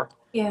before,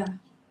 Yeah.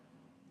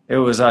 it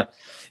was a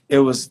it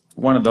was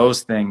one of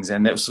those things,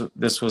 and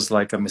this was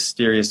like a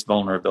mysterious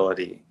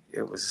vulnerability.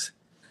 It was.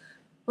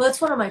 Well, that's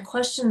one of my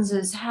questions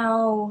is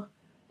how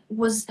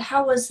was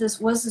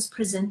this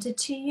presented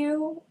to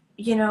you?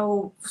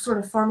 sort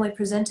of formally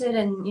presented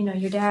and,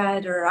 your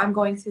dad or I'm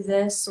going through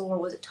this, or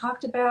was it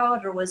talked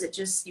about, or was it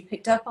just you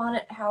picked up on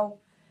it? How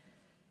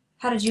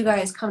did you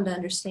guys come to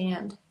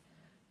understand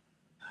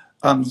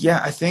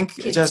Yeah, I think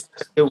kids? I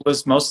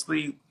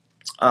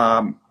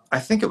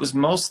think it was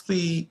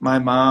mostly my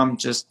mom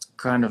just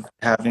kind of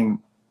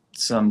having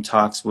some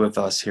talks with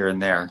us here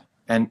and there,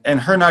 and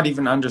her not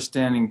even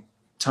understanding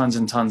tons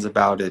and tons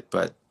about it,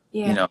 but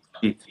you Yeah. know,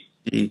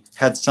 she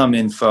had some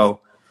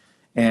info,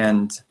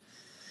 and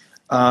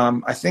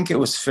I think it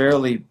was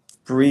fairly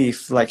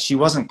brief. Like she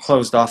wasn't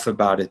closed off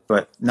about it,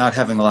 but not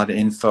having a lot of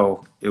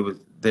info,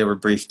 they were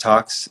brief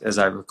talks, as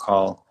I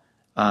recall.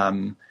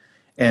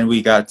 And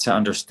we got to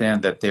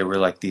understand that they were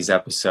like these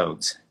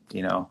episodes,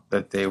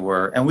 that they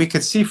were, and we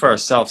could see for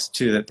ourselves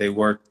too that they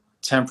were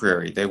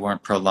temporary. They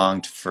weren't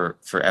prolonged for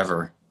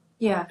forever.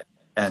 Yeah.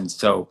 And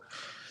so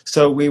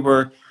we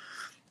were,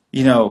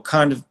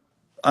 kind of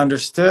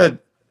understood,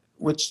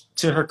 which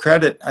to her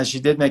credit, she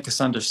did make us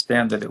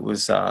understand that it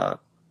was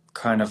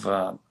kind of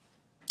a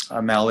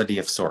malady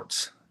of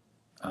sorts.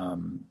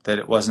 That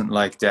it wasn't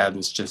like dad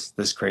was just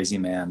this crazy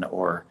man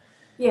or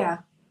Yeah.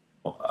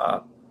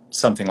 uh,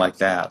 something like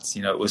that.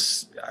 It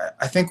was,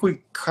 I think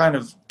we kind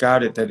of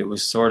got it that it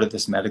was sort of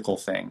this medical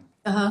thing,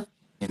 Uh-huh.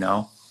 you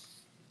know?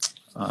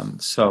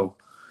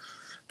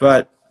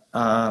 But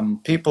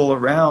people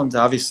around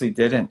obviously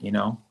didn't,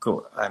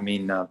 go. I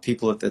mean,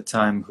 people at the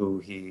time who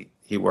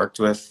he worked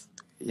with,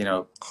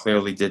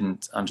 clearly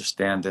didn't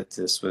understand that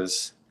this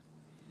was,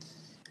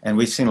 and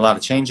we've seen a lot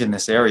of change in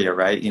this area,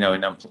 right?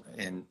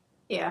 In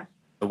Yeah.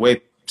 the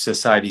way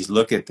societies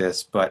look at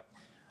this, but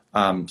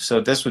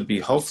so this would be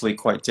hopefully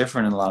quite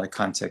different in a lot of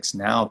contexts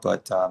now.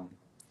 But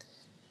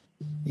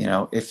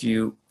if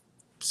you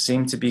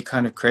seem to be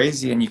kind of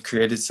crazy and you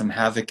created some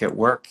havoc at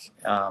work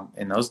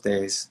in those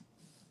days,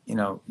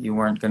 you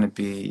weren't going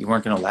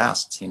to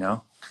last,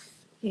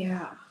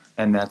 Yeah.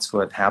 and that's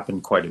what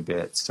happened quite a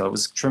bit. So it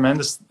was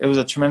tremendous. It was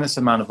a tremendous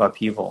amount of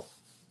upheaval,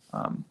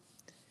 um,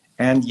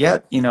 and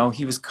yet,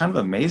 he was kind of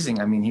amazing.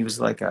 I mean, he was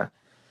like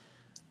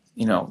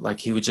like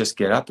he would just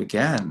get up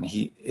again.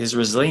 His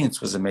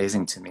resilience was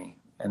amazing to me,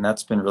 and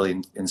that's been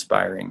really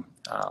inspiring.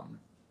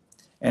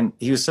 And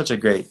he was such a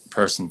great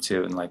person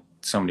too, in like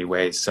so many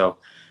ways. So,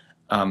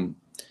 um,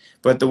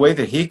 but the way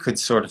that he could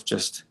sort of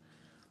just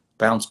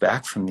bounce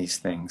back from these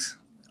things,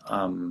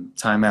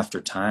 time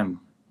after time,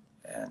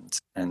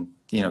 and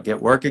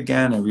get work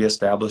again and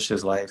reestablish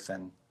his life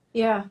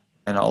Yeah.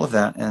 and all of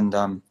that.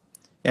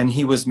 And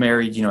he was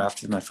married,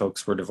 after my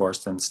folks were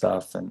divorced and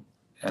stuff, and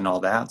all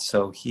that.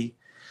 So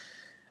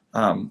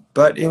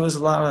but it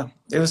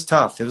was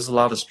tough. It was a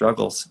lot of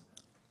struggles.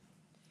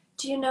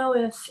 Do you know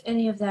if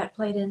any of that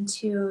played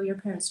into your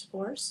parents'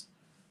 divorce?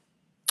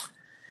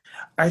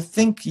 I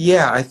think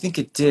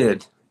it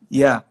did.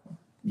 Yeah,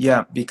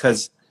 yeah,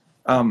 because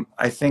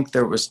I think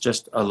there was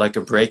just like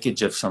a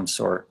breakage of some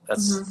sort.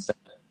 Mm-hmm. That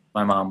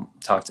my mom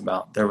talked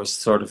about. There was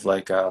sort of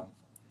like um,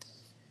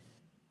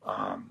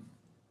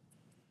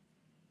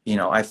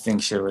 I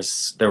think there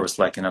was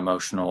like an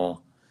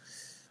emotional.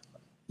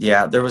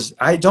 Yeah, there was.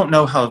 I don't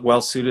know how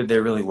well suited they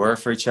really were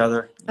for each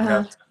other.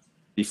 Uh-huh. To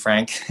be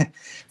frank,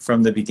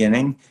 from the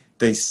beginning,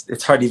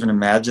 it's hard to even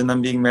imagine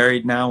them being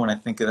married now when I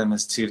think of them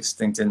as two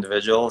distinct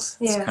individuals.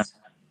 It's kind Yes.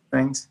 of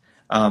things.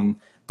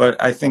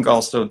 But I think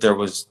also there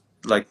was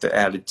like the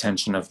added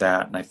tension of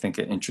that, and I think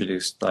it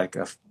introduced like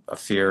a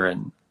fear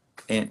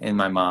in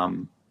my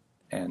mom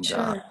and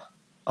Sure.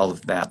 all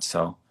of that.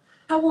 So,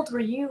 How old were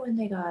you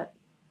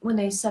when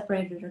they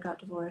separated or got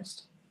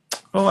divorced?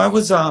 oh, I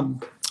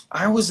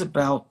was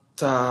about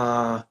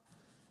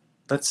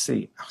let's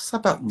see, I was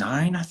about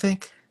 9, I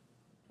think.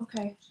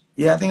 Okay.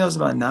 Yeah, I think I was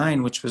about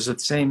 9, which was the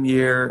same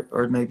year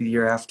or maybe the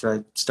year after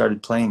I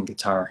started playing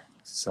guitar.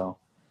 So,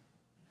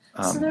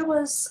 So um, there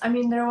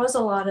was a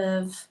lot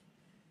of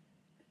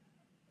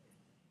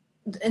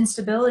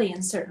instability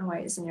in certain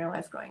ways in your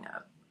life growing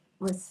up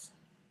with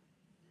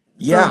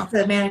yeah, both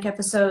the manic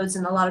episodes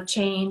and a lot of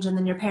change, and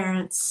then your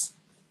parents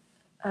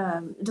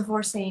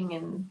divorcing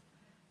and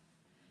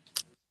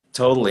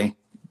totally.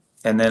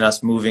 And then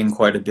us moving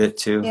quite a bit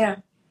too. yeah.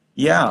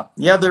 Yeah,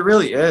 yeah, there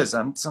really is.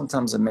 I'm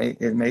sometimes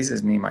it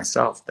amazes me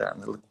myself that I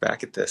look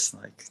back at this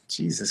like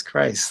Jesus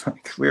Christ,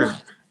 like we're.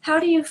 Well, how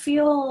do you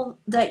feel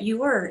that you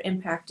were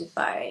impacted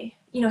by,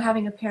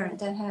 having a parent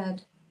that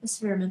had a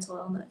severe mental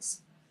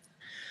illness?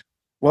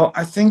 Well,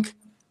 I think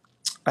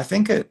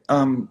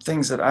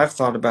things that I've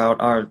thought about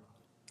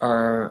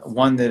are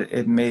one that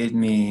it made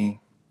me.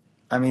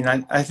 I mean,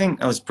 I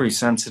think I was pretty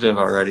sensitive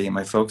already, and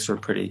my folks were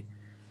pretty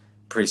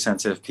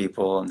sensitive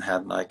people and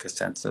had like a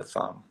sense of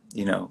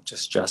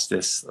just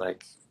justice,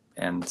 like,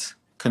 and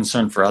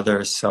concern for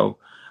others. So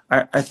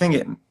I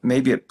think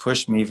maybe it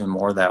pushed me even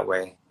more that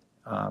way,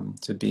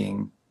 to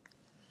being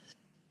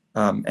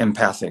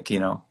empathic,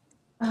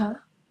 Uh-huh.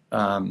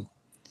 um,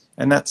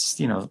 and that's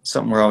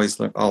something we're always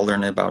all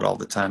learning about all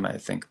the time, I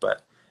think.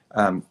 But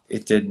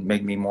it did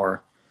make me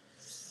more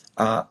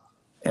uh,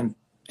 em-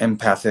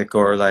 empathic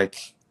or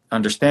like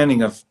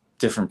understanding of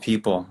different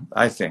people.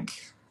 I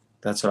think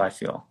that's what I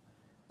feel.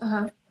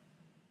 Uh-huh.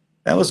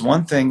 That was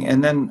one thing.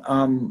 And then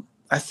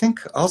I think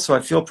also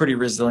I feel pretty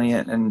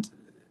resilient, and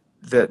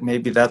that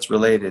maybe that's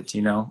related,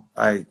 you know.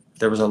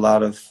 There was a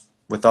lot of,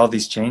 with all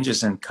these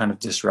changes and kind of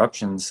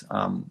disruptions,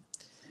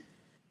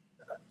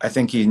 I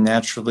think you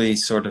naturally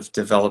sort of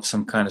develop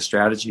some kind of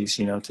strategies,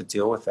 you know, to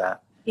deal with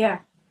that. Yeah.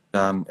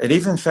 It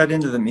even fed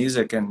into the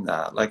music, and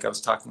like I was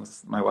talking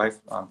with my wife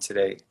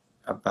today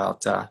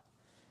about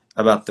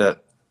about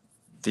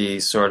the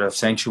sort of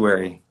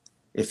sanctuary,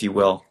 if you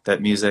will,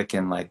 that music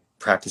and like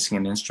practicing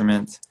an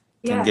instrument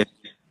can Yeah. give,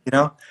 you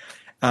know.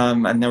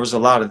 And there was a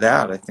lot of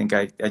that. I think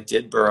I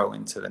did burrow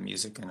into the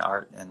music and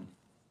art and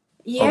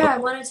a Yeah, little. I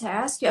wanted to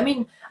ask you. I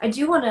mean, I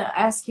do want to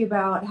ask you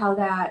about how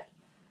that,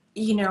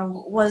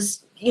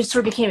 was you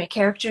sort of became a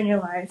character in your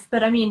life.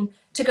 But I mean,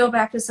 to go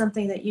back to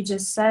something that you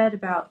just said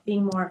about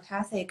being more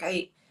empathic,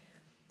 the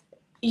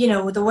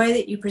way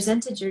that you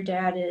presented your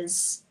dad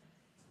is,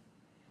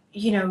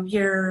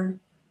 you're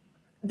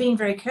being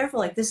very careful.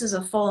 Like, this is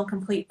a full and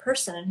complete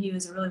person, and he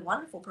was a really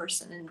wonderful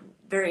person and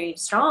very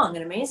strong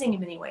and amazing in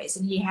many ways.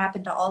 And he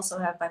happened to also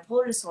have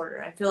bipolar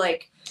disorder. I feel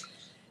like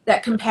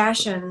that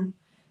compassion,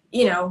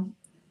 you know,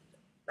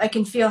 I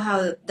can feel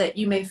how that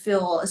you may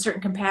feel a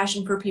certain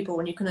compassion for people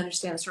when you can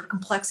understand the sort of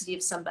complexity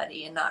of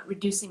somebody and not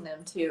reducing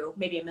them to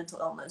maybe a mental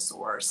illness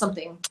or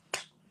something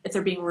if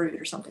they're being rude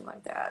or something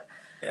like that.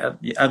 Yeah,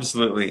 yeah,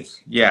 absolutely.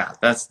 Yeah,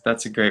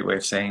 that's a great way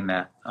of saying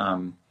that.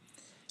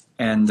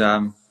 And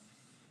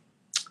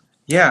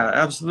Yeah,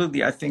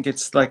 absolutely. I think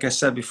it's like I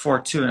said before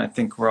too, and I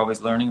think we're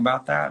always learning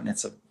about that, and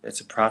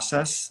it's a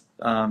process.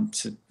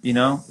 To, you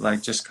know,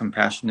 like just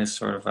compassion is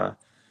sort of a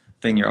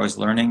thing you're always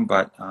learning,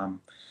 but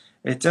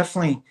it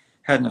definitely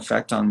had an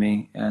effect on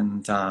me,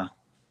 and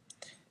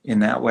in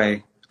that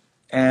way.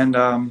 And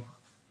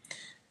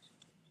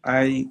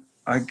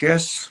I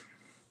guess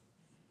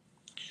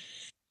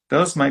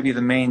those might be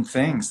the main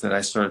things that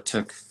I sort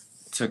of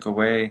took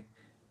away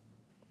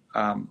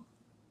um,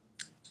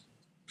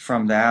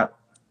 from that.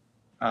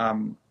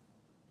 Um,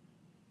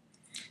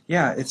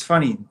 Yeah, it's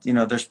funny. You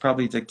know, there's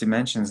probably like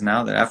dimensions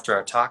now that after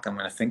our talk, I'm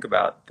going to think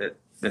about that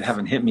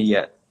haven't hit me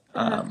yet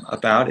Uh-huh.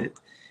 about it.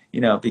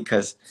 You know,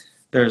 because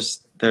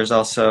there's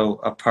also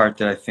a part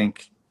that I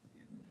think,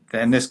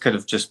 and this could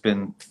have just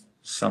been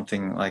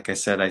something, like I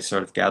said, I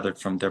sort of gathered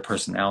from their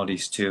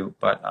personalities too.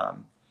 But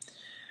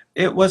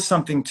it was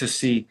something to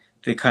see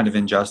the kind of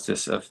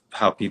injustice of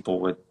how people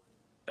would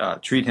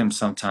treat him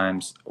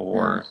sometimes, Uh-huh.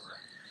 or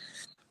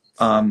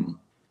um,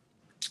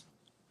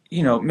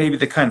 you know, maybe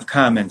the kind of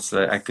comments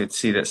that I could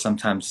see that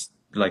sometimes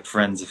like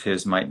friends of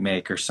his might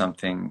make or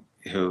something,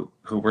 who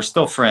were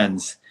still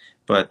friends,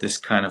 but this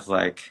kind of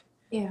like,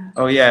 Yeah.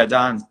 oh yeah,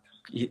 Don,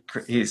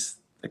 he's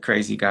a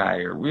crazy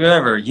guy or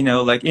whatever, you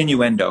know, like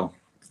innuendo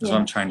is what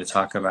I'm Yeah. trying to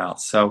talk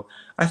about. So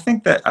I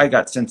think that I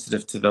got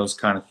sensitive to those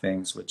kind of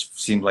things, which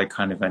seemed like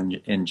kind of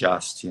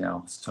unjust, you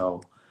know.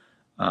 So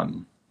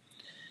um,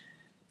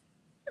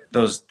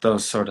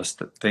 those sort of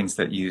things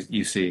that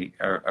you see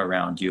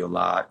around you a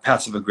lot,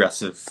 passive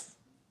aggressive,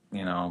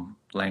 you know,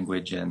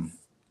 language,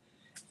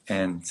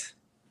 and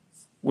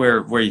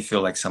where you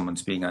feel like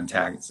someone's being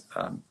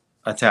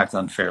attacked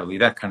unfairly,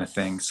 that kind of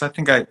thing. So I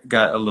think I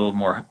got a little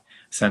more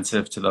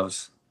sensitive to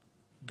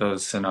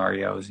those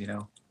scenarios, you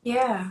know.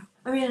 Yeah.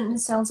 I mean, it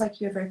sounds like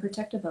you're very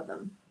protective of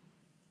them.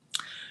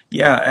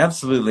 Yeah,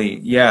 absolutely.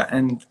 Yeah,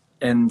 and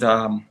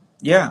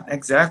yeah,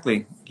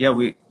 exactly. Yeah,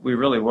 we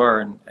really were,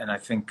 and I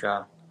think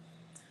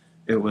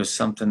it was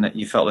something that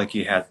you felt like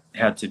you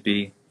had to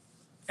be,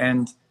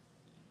 and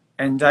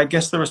and I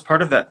guess there was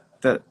part of that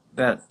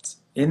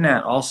in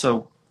that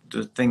also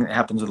the thing that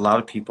happens with a lot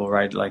of people,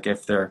 right? Like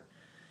if they're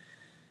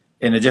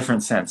in a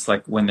different sense,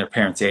 like when their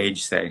parents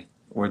age, say,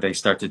 or they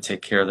start to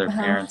take care of their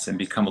Uh-huh. parents and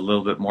become a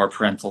little bit more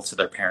parental to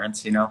their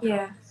parents, you know,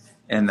 Yeah.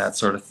 and that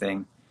sort of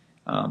thing.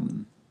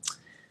 Um,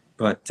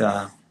 but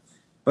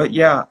but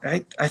yeah,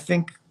 I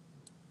think,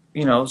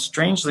 you know,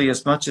 strangely,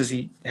 as much as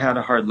he had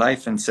a hard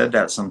life and said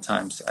that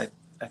sometimes,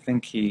 I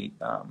think he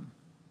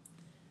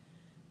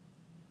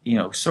you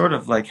know, sort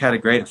of like had a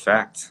great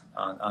effect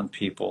on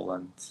people,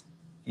 and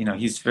you know,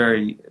 he's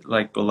very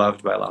like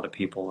beloved by a lot of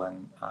people,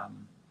 and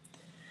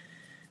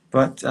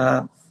but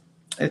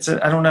it's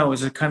a, I don't know,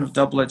 it's a kind of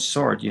double-edged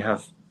sword. You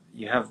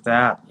have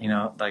that, you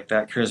know, like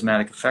that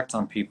charismatic effect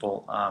on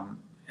people,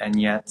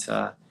 and yet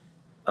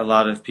a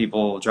lot of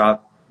people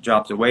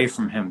dropped away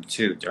from him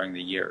too during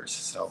the years.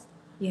 So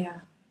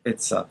Yeah.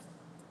 it's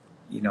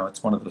you know,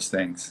 it's one of those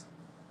things.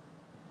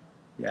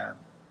 Yeah,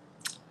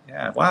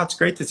 yeah. Wow, it's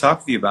great to talk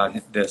with you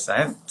about this. I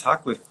haven't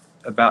talked with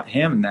about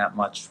him that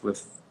much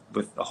with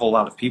a whole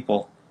lot of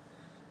people,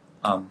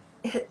 um,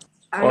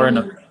 or in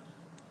a, I,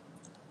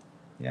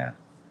 yeah,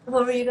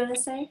 what were you going to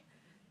say?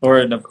 or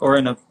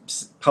in a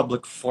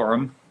public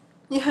forum.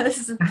 Yeah, this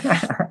is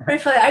very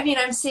funny. I mean,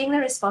 I'm seeing the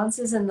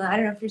responses and I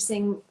don't know if you're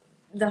seeing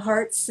the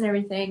hearts and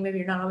everything. Maybe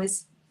you're not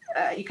always,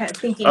 you kind of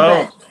thinking,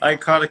 but Oh, I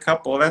caught a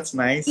couple. That's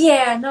nice.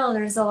 yeah, no,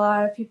 there's a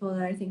lot of people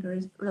that I think are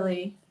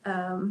really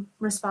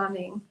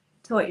responding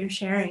to what you're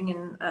sharing,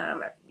 and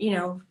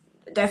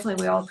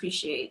definitely we all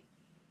appreciate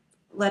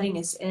letting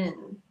us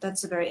in.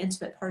 That's a very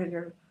intimate part of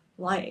your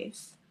life.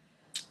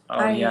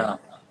 Oh yeah.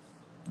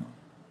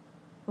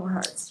 More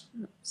hearts.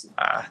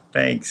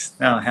 Thanks.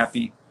 No,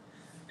 happy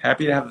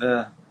to have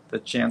the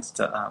chance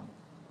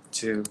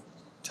to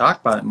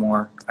talk about it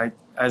more.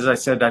 As I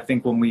said, I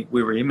think when we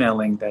were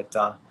emailing that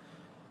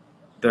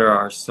there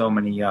are so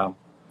many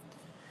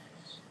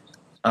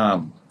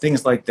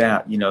things like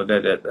that,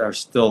 that are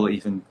still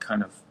even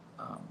kind of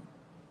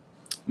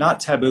not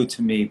taboo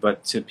to me,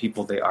 but to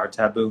people they are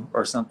taboo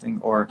or something,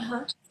 or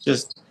Uh-huh.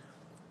 just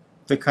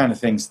the kind of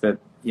things that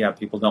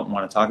people don't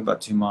want to talk about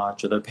too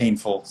much, or they're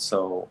painful,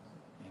 so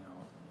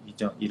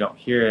you don't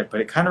hear it.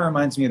 But it kind of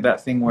reminds me of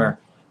that thing where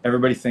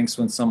everybody thinks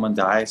when someone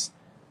dies,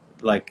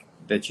 like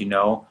that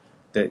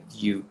that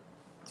you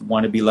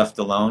want to be left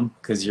alone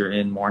because you're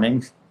in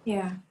mourning,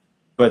 Yeah.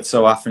 but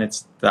so often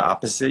it's the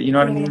opposite. You know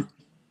what I Yeah. mean?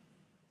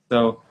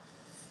 So,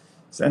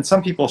 and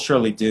some people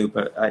surely do,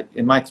 but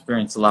in my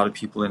experience, a lot of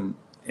people in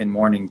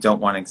mourning don't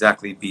want to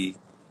exactly be,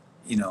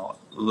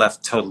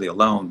 left totally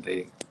alone.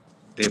 They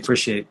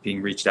appreciate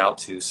being reached out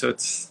to. So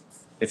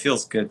it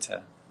feels good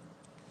to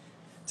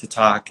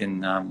talk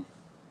and um,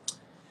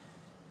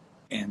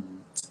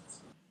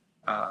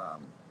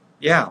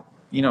 yeah,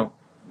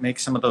 make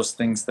some of those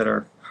things that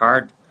are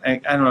hard. I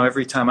don't know.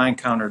 Every time I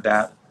encounter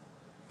that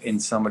in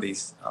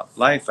somebody's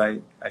life, I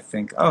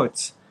think, oh,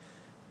 it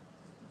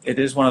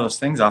is one of those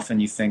things. Often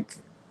you think,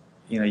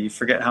 you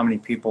forget how many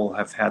people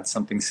have had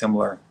something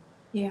similar,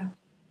 Yeah.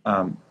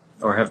 um,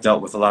 or have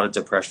dealt with a lot of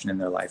depression in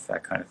their life,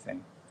 that kind of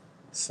thing.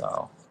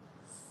 So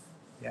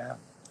yeah.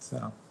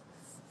 So,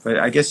 but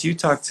I guess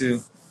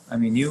I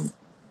mean, you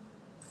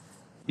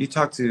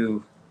talk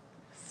to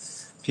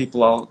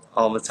people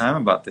all the time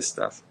about this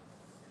stuff.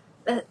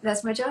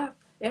 That's my job.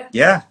 Yeah.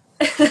 Yeah.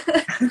 I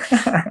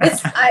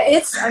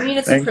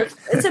mean, Thank.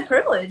 it's a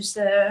privilege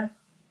to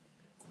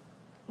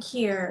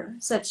hear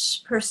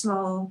such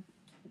personal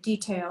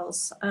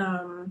details.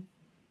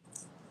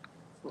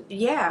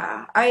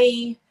 Yeah,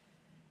 I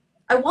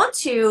want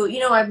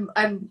to,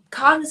 I'm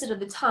cognizant of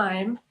the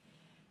time,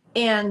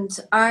 and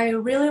I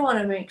really want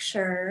to make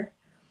sure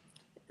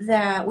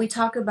that we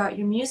talk about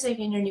your music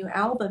and your new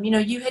album.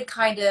 You had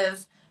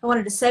I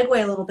wanted to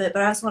segue a little bit,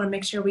 but I also want to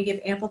make sure we give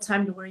ample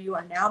time to where you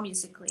are now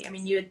musically. I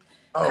mean, you had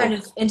kind Oh,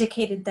 of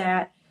indicated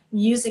that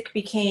music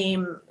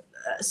became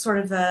sort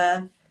of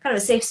a kind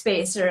of a safe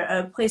space or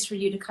a place for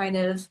you to kind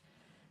of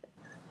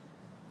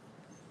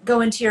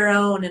go into your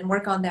own and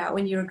work on that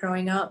when you were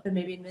growing up and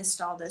maybe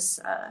missed all this,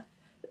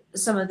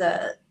 some of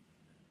the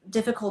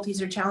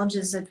difficulties or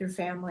challenges of your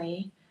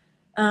family.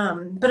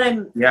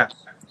 But yeah.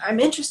 I'm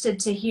interested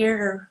to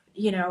hear,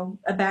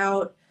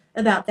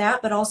 about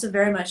that, but also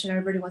very much, and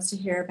everybody wants to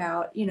hear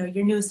about,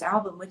 your newest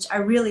album, which I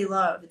really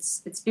love.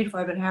 It's beautiful.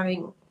 I've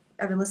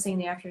been listening in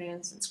the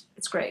afternoons.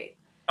 It's great.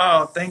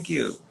 Oh, thank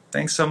you.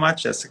 Thanks so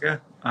much,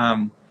 Jessica.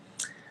 Oh,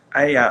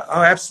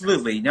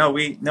 absolutely. No,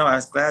 I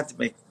was glad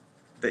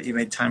that you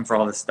made time for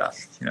all this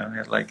stuff.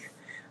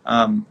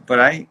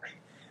 But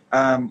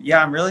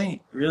yeah, I'm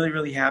really, really,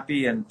 really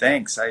happy, and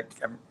thanks.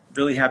 I'm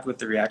really happy with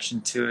the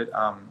reaction to it.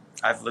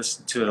 I've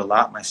listened to it a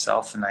lot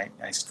myself, and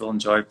I still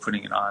enjoy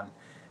putting it on,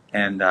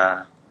 and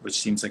which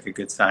seems like a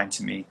good sign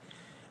to me.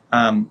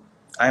 Um,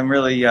 I'm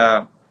really,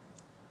 yeah,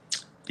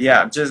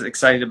 I'm just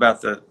excited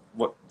about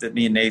what that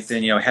me and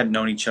Nathan, hadn't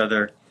known each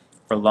other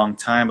for a long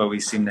time, but we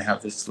seem to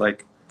have this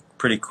like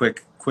pretty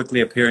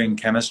quickly appearing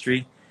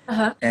chemistry,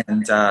 Uh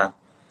huh.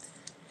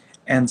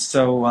 and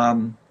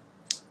so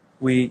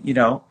we,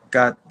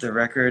 got the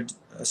record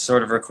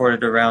sort of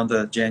recorded around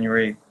the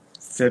January,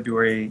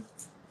 February,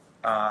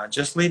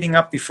 just leading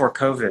up before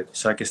COVID.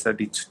 So I guess that'd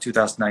be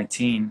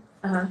 2019.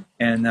 Uh huh.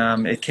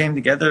 And it came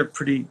together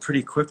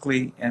pretty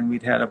quickly, and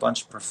we'd had a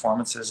bunch of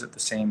performances at the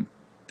same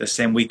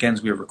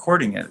weekends we were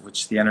recording it,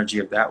 which the energy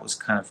of that was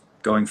kind of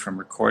going from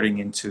recording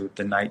into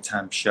the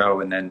nighttime show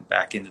and then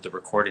back into the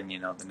recording, the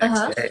Uh next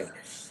huh. day.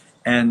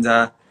 And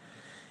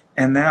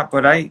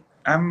but I'm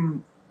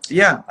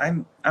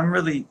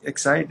really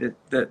excited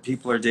that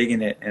people are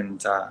digging it,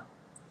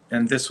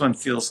 and this one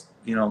feels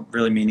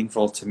really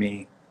meaningful to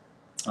me.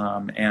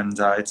 And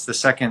it's the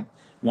second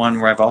one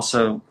where I've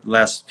also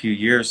last few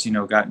years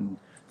gotten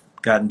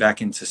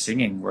back into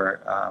singing,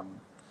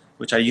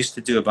 which I used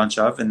to do a bunch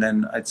of, and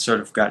then I'd sort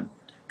of gotten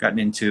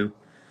into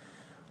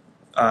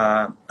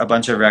a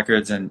bunch of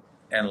records and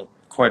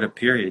quite a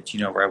period,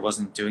 where I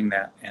wasn't doing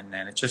that, and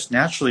then it just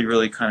naturally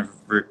really kind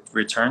of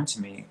returned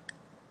to me.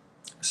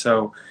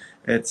 So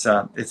it's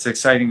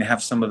exciting to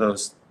have some of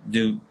those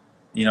new,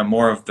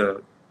 more of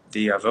the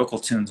vocal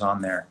tunes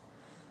on there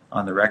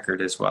on the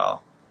record as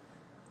well.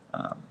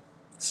 Um,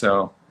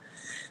 so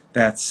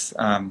that's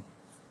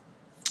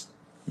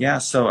yeah.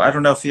 So I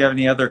don't know if you have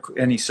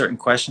any certain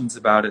questions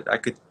about it. I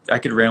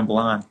could ramble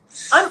on.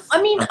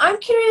 I mean, I'm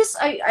curious.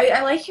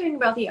 I like hearing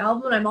about the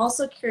album, and I'm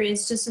also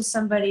curious, just as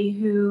somebody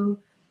who,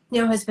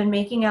 has been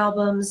making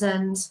albums,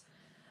 and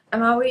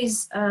I'm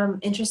always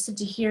interested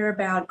to hear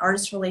about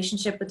artists'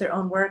 relationship with their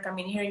own work. I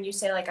mean, hearing you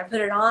say, like, I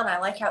put it on, I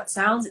like how it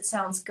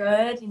sounds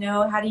good.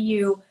 How do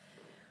you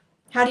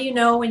How do you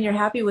know when you're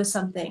happy with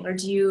something, or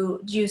do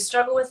you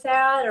struggle with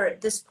that, or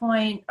at this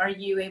point are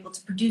you able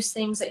to produce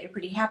things that you're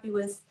pretty happy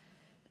with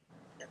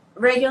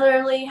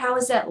regularly? How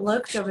has that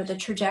looked over the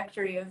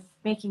trajectory of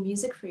making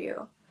music for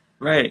you?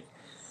 Right.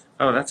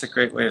 Oh, that's a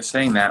great way of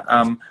saying that.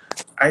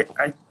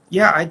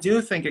 Yeah, I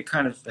do think it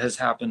kind of has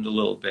happened a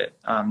little bit.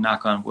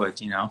 Knock on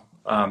wood, you know.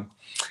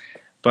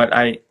 But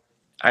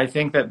I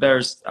think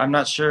that I'm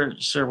not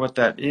sure what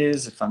that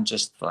is. If I'm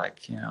just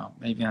like, you know,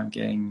 maybe I'm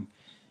getting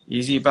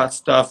easy about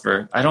stuff,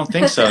 or I don't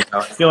think so. No.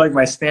 I feel like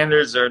my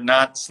standards are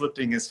not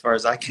slipping as far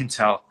as I can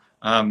tell.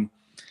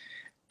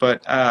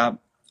 But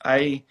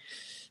I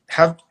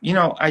have, you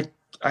know,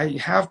 I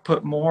have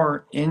put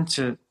more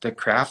into the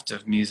craft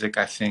of music.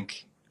 I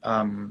think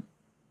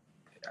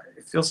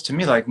it feels to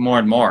me like more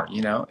and more,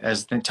 you know,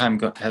 as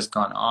the has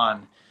gone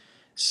on.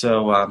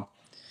 So,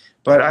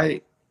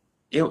 but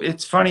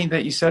it's funny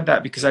that you said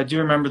that because I do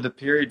remember the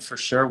period for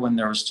sure when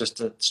there was just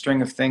a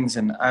string of things,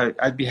 and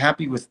I'd be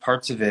happy with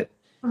parts of it,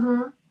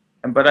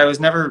 Mm-hmm. but I was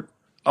never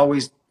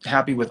always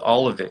happy with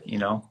all of it, you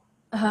know,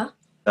 Uh-huh.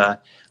 uh,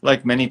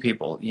 like many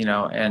people, you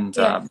know,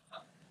 Yeah.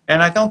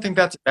 and I don't think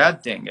that's a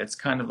bad thing. It's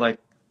kind of like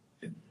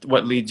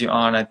what leads you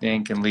on, I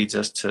think, and leads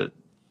us to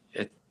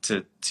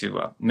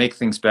make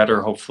things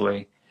better,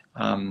 hopefully.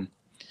 Um,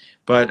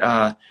 but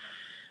I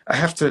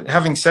have to,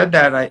 having said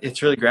that,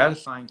 it's really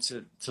gratifying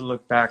to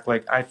look back.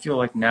 Like I feel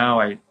like now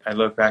I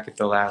look back at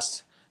the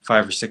last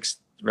 5 or 6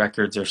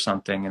 records or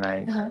something,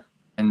 Uh-huh.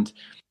 and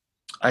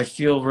I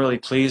feel really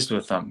pleased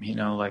with them. You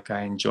know, like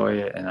I enjoy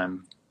it,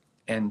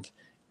 and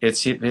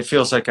it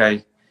feels like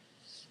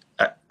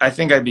I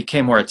think I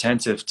became more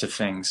attentive to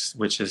things,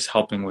 which is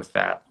helping with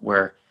that.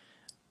 Where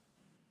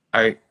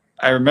I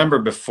I remember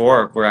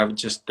before where I would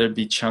just there'd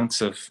be chunks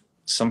of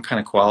some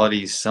kind of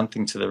qualities,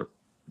 something to the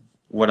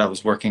what I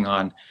was working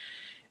on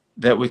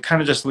that would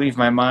kind of just leave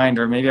my mind,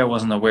 or maybe I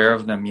wasn't aware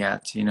of them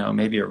yet. You know,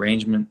 maybe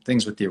arrangement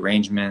things with the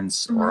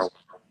arrangements, Mm-hmm. or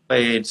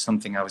played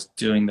something I was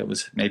doing that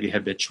was maybe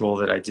habitual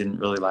that I didn't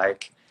really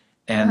like,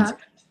 and Uh-huh.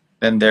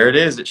 then there it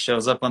is. It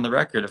shows up on the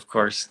record, of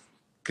course,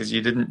 because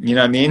you didn't, you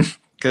know what I mean?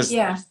 Because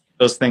Yeah.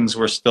 those things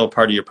were still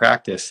part of your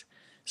practice.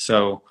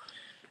 So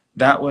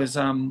that was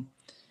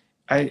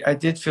I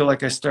did feel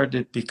like I started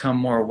to become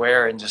more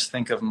aware and just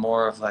think of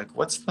more of like,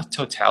 what's the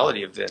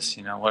totality of this?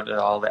 You know, what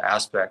are all the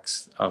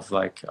aspects of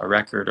like a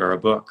record or a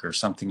book or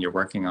something you're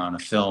working on, a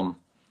film?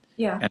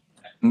 Yeah.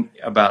 And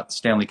about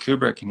Stanley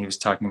Kubrick, and he was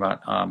talking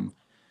about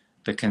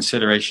the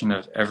consideration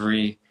of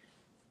every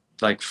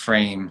like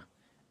frame,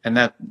 and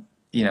that,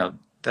 you know,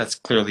 that's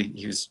clearly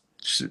he was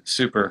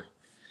super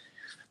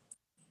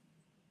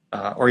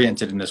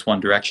oriented in this one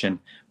direction,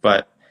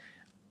 but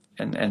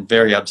and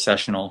very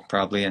obsessional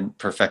probably and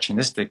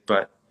perfectionistic,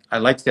 but I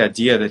liked the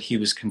idea that he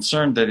was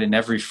concerned that in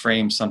every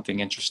frame something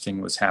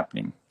interesting was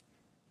happening,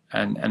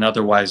 and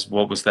otherwise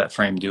what was that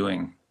frame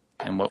doing,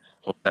 and what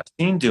was that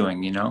scene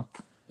doing, you know?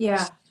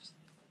 Yeah.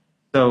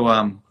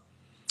 So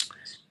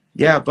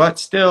yeah, but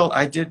still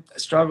I did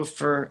struggle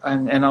for,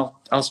 and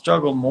I'll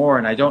struggle more,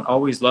 and I don't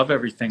always love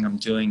everything I'm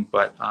doing,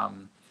 but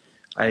I'm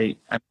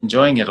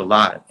enjoying it a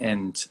lot,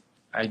 and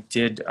I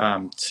did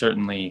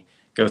certainly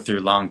go through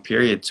long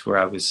periods where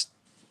I was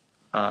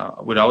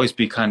would always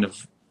be kind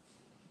of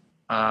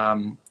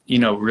you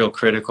know, real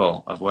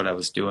critical of what I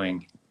was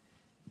doing.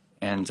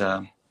 And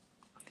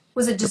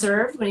Was it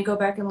deserved when you go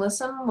back and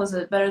listen? Was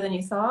it better than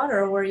you thought,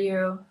 or were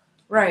you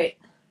right?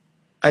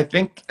 I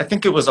think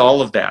it was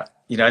all of that.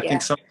 You know, Yeah.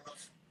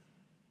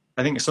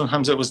 I think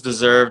sometimes it was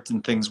deserved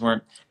and things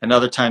weren't, and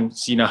other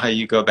times, you know, how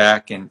you go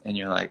back and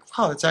you're like,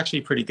 wow, it's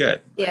actually pretty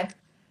good. Like, Yeah.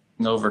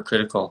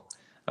 overcritical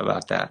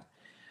about that.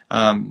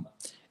 Um,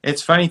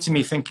 it's funny to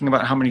me thinking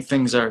about how many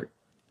things are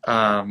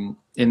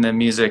in the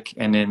music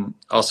and in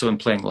also in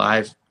playing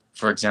live,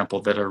 for example,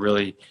 that are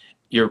really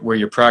where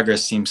your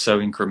progress seems so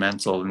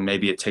incremental, and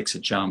maybe it takes a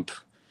jump,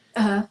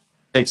 Uh-huh.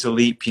 takes a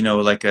leap, you know,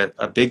 like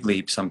a big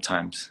leap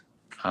sometimes.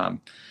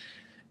 Um,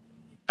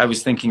 I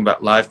was thinking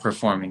about live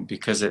performing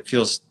because it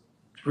feels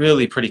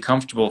really pretty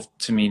comfortable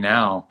to me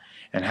now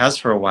and has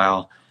for a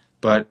while.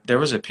 But there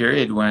was a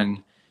period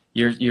when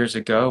years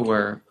ago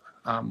where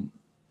um,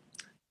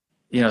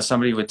 you know,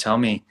 somebody would tell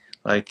me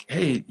like,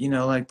 hey, you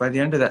know, like by the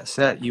end of that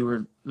set, you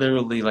were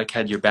literally like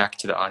had your back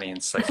to the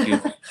audience, like you,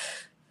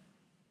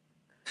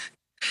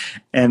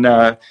 and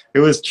it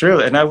was true.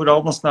 And I would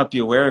almost not be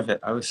aware of it.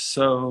 I was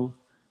so,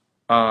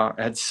 I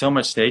had so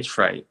much stage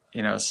fright,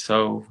 you know,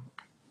 so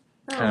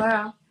Oh kind of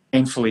wow.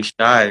 painfully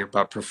shy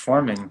about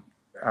performing,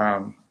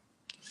 um,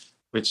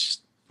 which,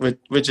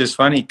 which is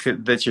funny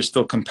that you're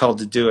still compelled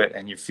to do it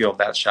and you feel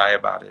that shy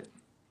about it,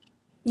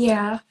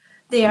 Yeah.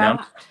 you know?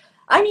 Yeah.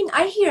 I mean,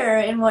 I hear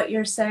in what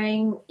you're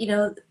saying,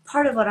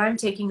 part of what I'm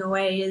taking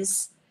away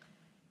is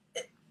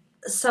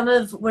some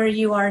of where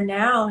you are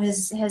now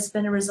has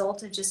been a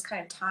result of just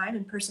kind of time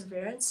and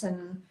perseverance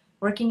and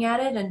working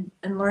at it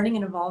and learning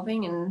and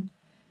evolving and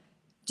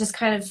just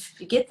kind of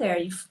you get there.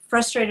 You're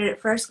frustrated at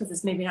first because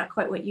it's maybe not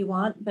quite what you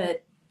want,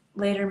 but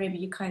later maybe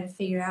you kind of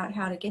figure out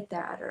how to get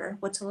that or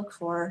what to look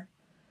for.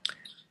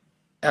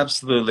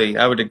 Absolutely.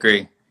 I would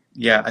agree.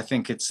 yeah, I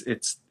think it's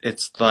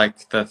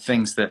like the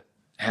things that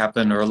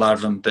happen, or a lot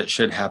of them that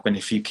should happen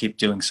if you keep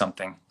doing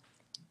something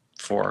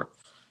for,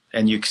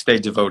 and you stay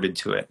devoted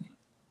to it.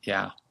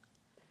 Yeah.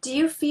 Do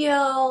you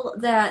feel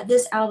that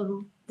this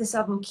album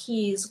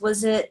Keys,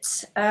 was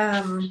it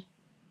an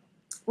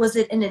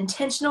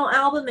intentional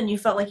album and you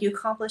felt like you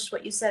accomplished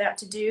what you set out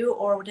to do,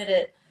 or did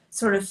it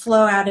sort of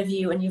flow out of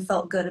you and you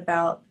felt good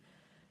about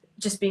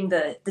just being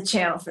the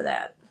channel for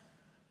that?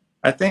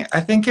 I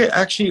think it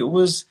actually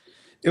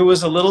it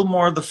was a little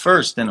more the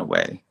first in a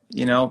way,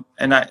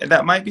 and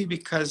that might be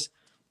because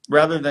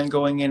rather than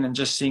going in and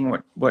just seeing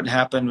what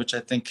happened, which I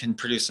think can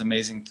produce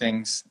amazing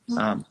things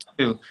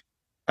too.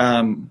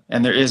 And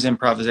there is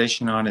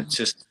improvisation on it,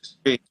 just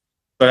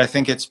but I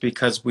think it's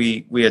because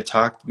we had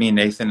talked, me and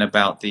Nathan,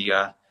 about the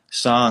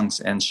songs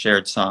and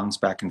shared songs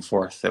back and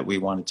forth that we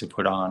wanted to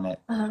put on it,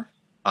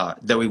 Uh-huh.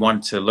 that we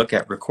wanted to look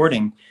at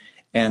recording,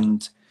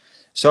 and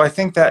so I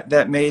think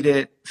that made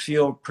it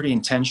feel pretty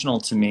intentional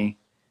to me.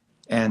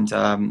 And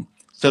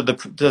so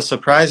the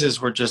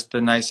surprises were just the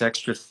nice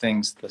extra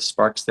things, the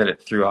sparks that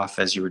it threw off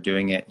as you were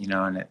doing it,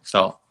 and it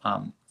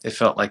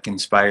felt like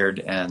inspired,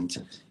 and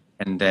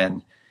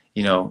then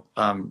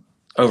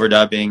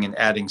overdubbing and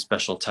adding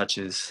special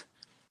touches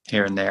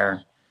here and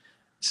there.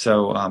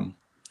 So,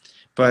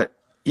 but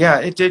yeah,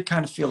 it did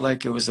kind of feel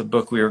like it was a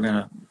book we were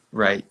gonna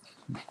write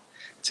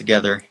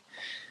together,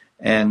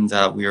 and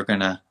we were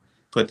gonna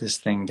put this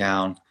thing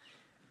down.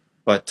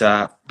 But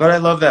I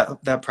love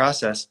that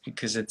process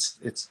because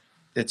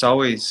it's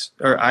always,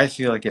 or I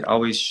feel like it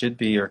always should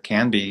be or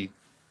can be,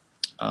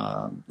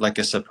 like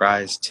a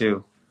surprise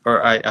too.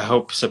 Or I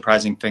hope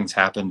surprising things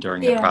happen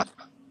during the Yeah. process.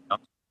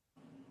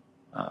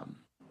 Um,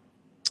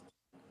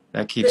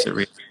 that keeps it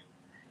real.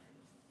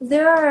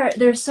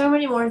 There's so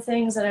many more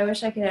things that I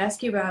wish I could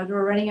ask you about.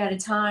 We're running out of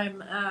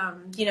time.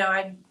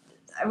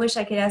 I wish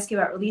I could ask you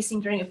about releasing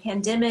during a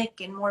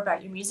pandemic and more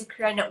about your music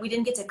career. I know we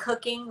didn't get to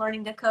cooking,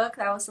 learning to cook.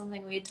 That was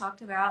something we had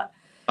talked about.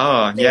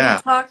 Oh Maybe yeah,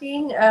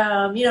 talking,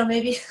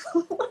 maybe,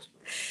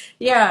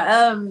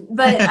 yeah.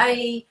 But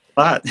a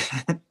lot.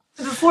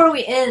 before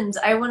we end,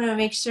 I want to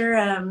make sure.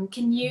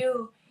 Can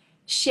you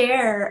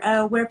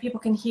share where people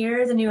can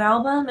hear the new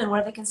album and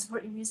where they can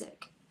support your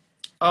music?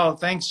 Oh,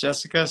 thanks,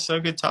 Jessica. So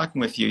good talking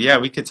with you. Yeah,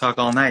 we could talk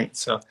all night.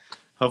 So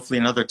hopefully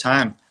another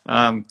time.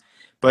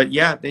 But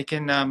yeah, they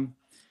can,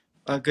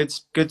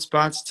 good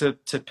spots to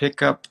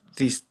pick up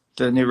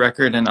the new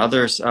record, and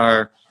others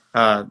are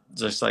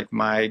just like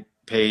my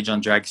page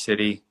on Drag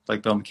City,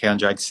 like Bill McKay on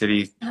Drag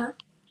City, Uh-huh.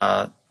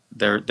 uh,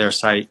 their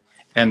site,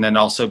 and then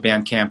also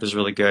Bandcamp is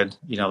really good.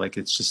 Like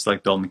it's just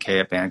like Bill McKay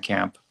at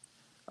Bandcamp.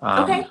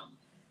 Okay. Um,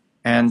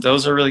 and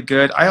those are really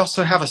good. I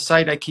also have a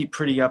site I keep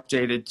pretty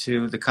updated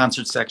too. The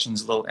concert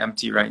section's a little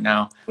empty right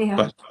now, Yeah.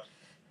 but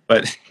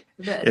But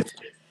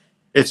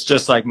it's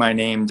just like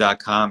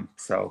myname.com.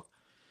 So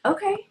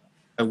okay.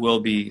 I will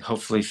be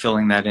hopefully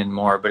filling that in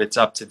more, but it's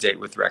up to date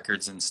with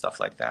records and stuff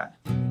like that.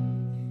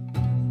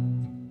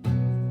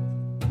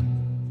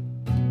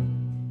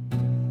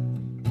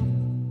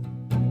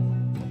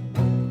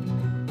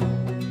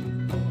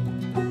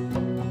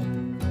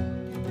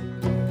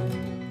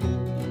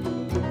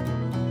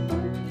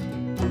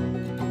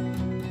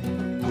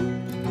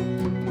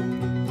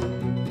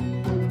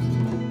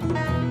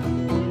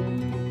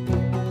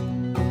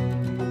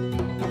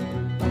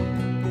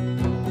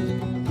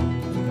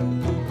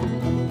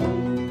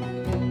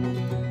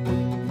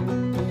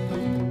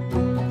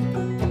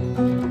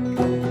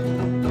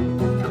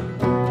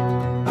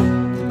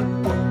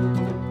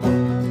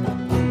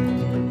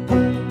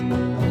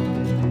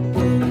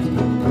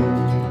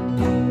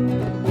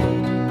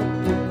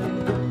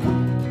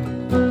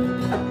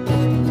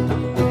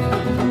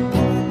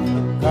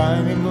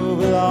 Kindly move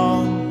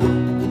along,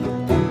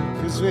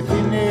 'cause with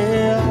you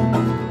near,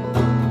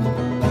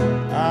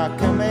 I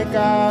can make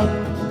out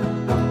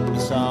the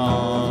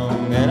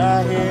song that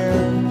I hear.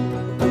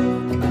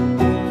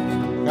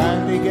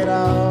 Kindly get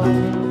out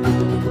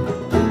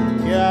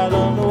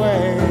of the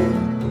way.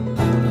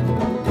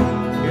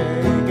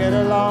 Yeah, get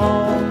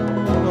along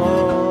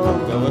or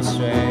go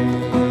astray.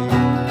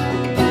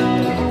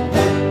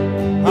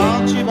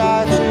 Haunt you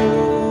by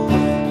truth,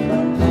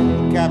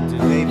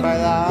 captivate by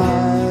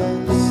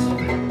lies.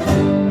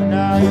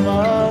 Now you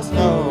must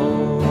know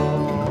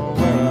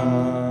where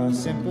our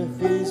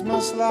sympathies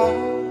must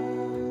lie.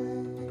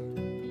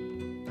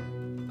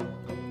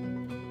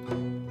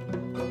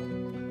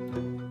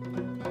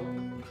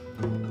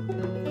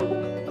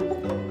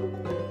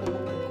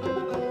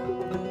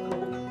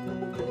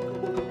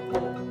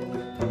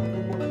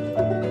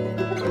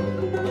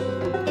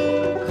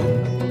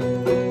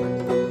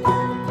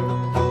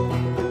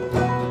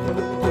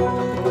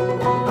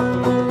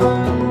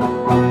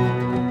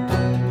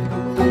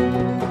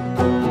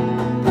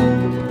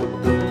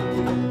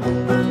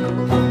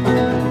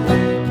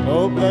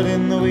 Oh, blood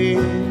in the weed,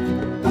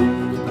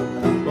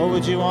 what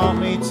would you want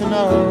me to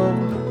know?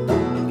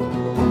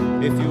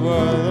 If you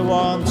were the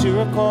one to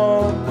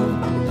record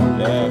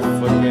their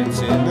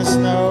footprints in the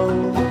snow.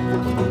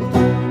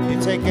 You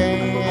take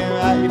aim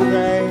at your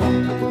prey,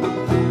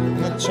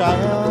 and the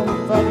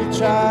triumph of your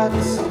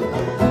tracks,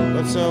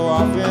 but so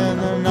often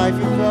the knife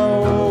you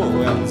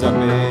throw ends up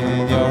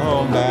in your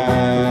own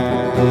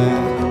bag.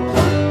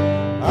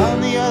 On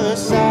the other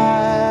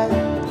side,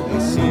 they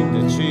seem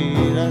to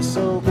treat us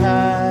so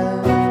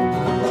kind,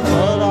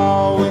 but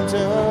all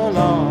winter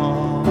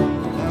long,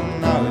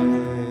 and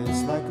now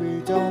it's like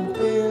we don't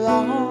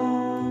belong.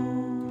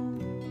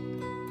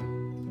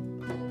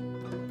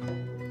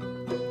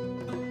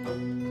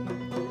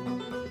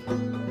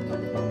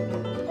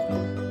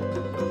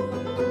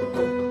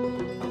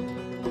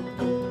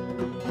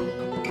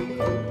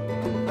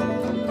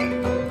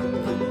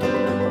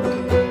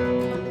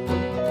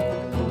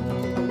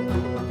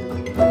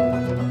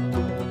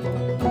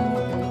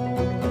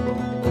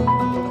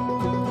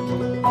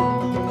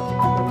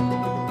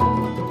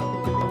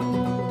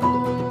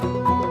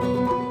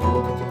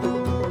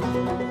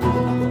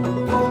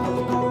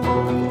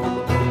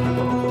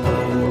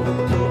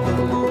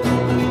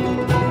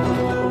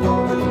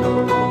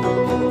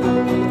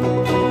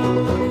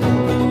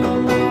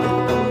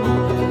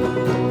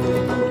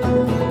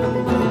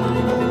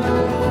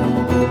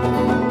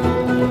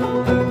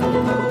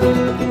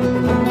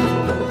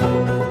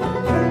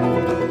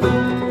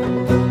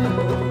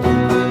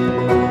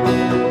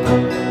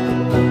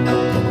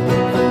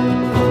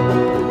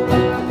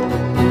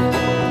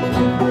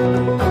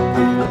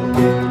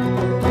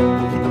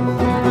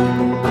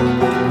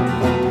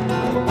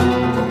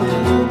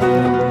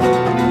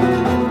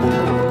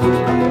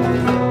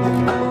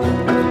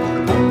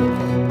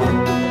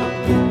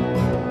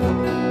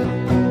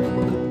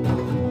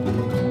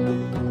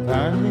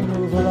 Finally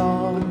move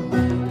along,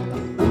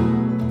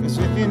 'cause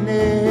with you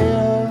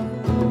near,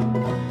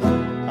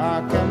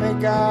 I can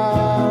make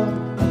out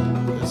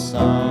the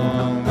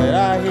song that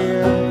I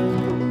hear.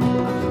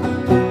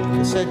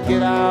 You said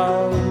get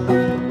out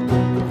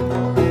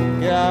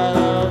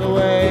of the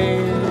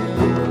way.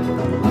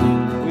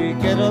 We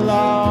get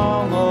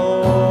along,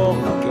 oh,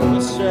 go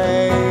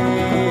astray.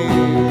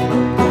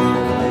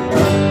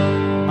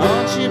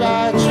 Aren't you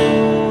by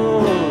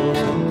true,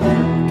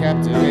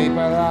 captivate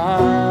my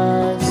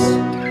lies?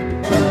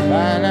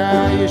 By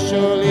now you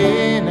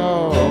surely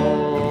know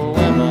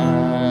where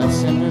my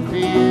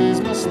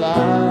sympathies must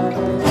lie.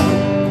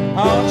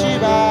 Aren't you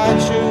by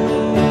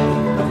true,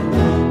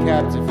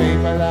 captivate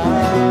my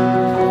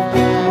lies?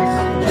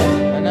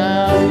 And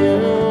now you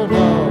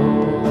know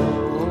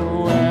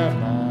where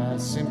my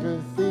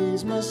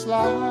sympathies must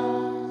lie.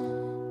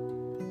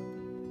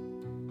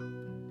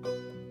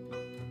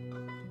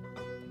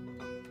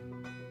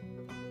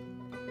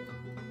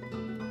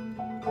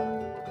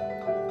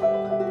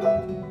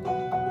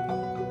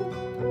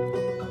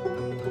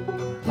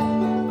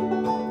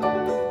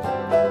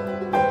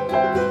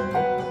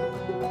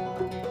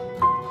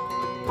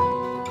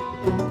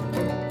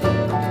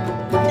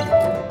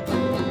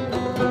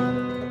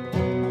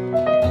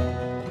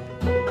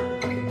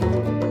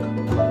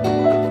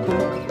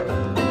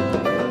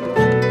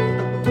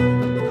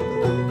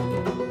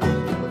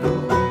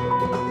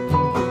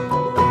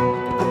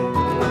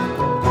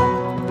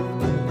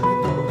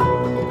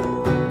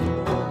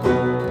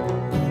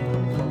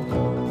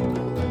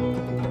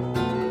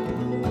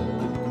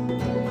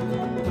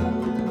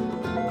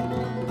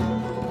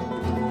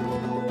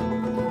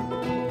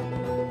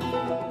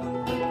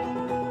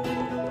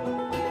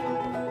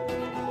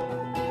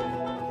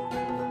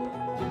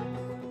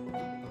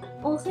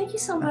 Well, thank you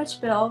so much,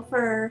 Bill,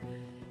 for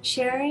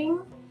sharing.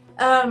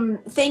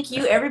 Thank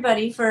you,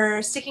 everybody,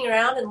 for sticking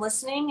around and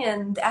listening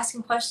and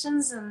asking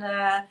questions and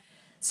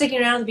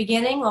sticking around at the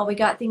beginning while we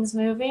got things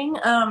moving.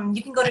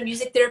 You can go to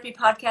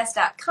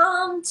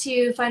musictherapypodcast.com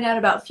to find out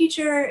about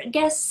future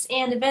guests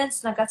and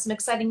events. And I've got some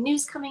exciting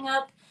news coming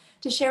up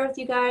to share with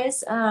you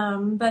guys.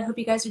 But hope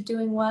you guys are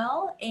doing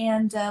well,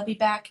 and I'll be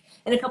back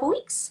in a couple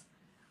weeks.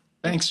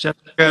 Thanks,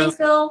 Jessica. Thanks,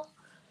 Bill.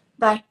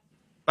 Bye.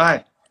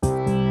 Bye.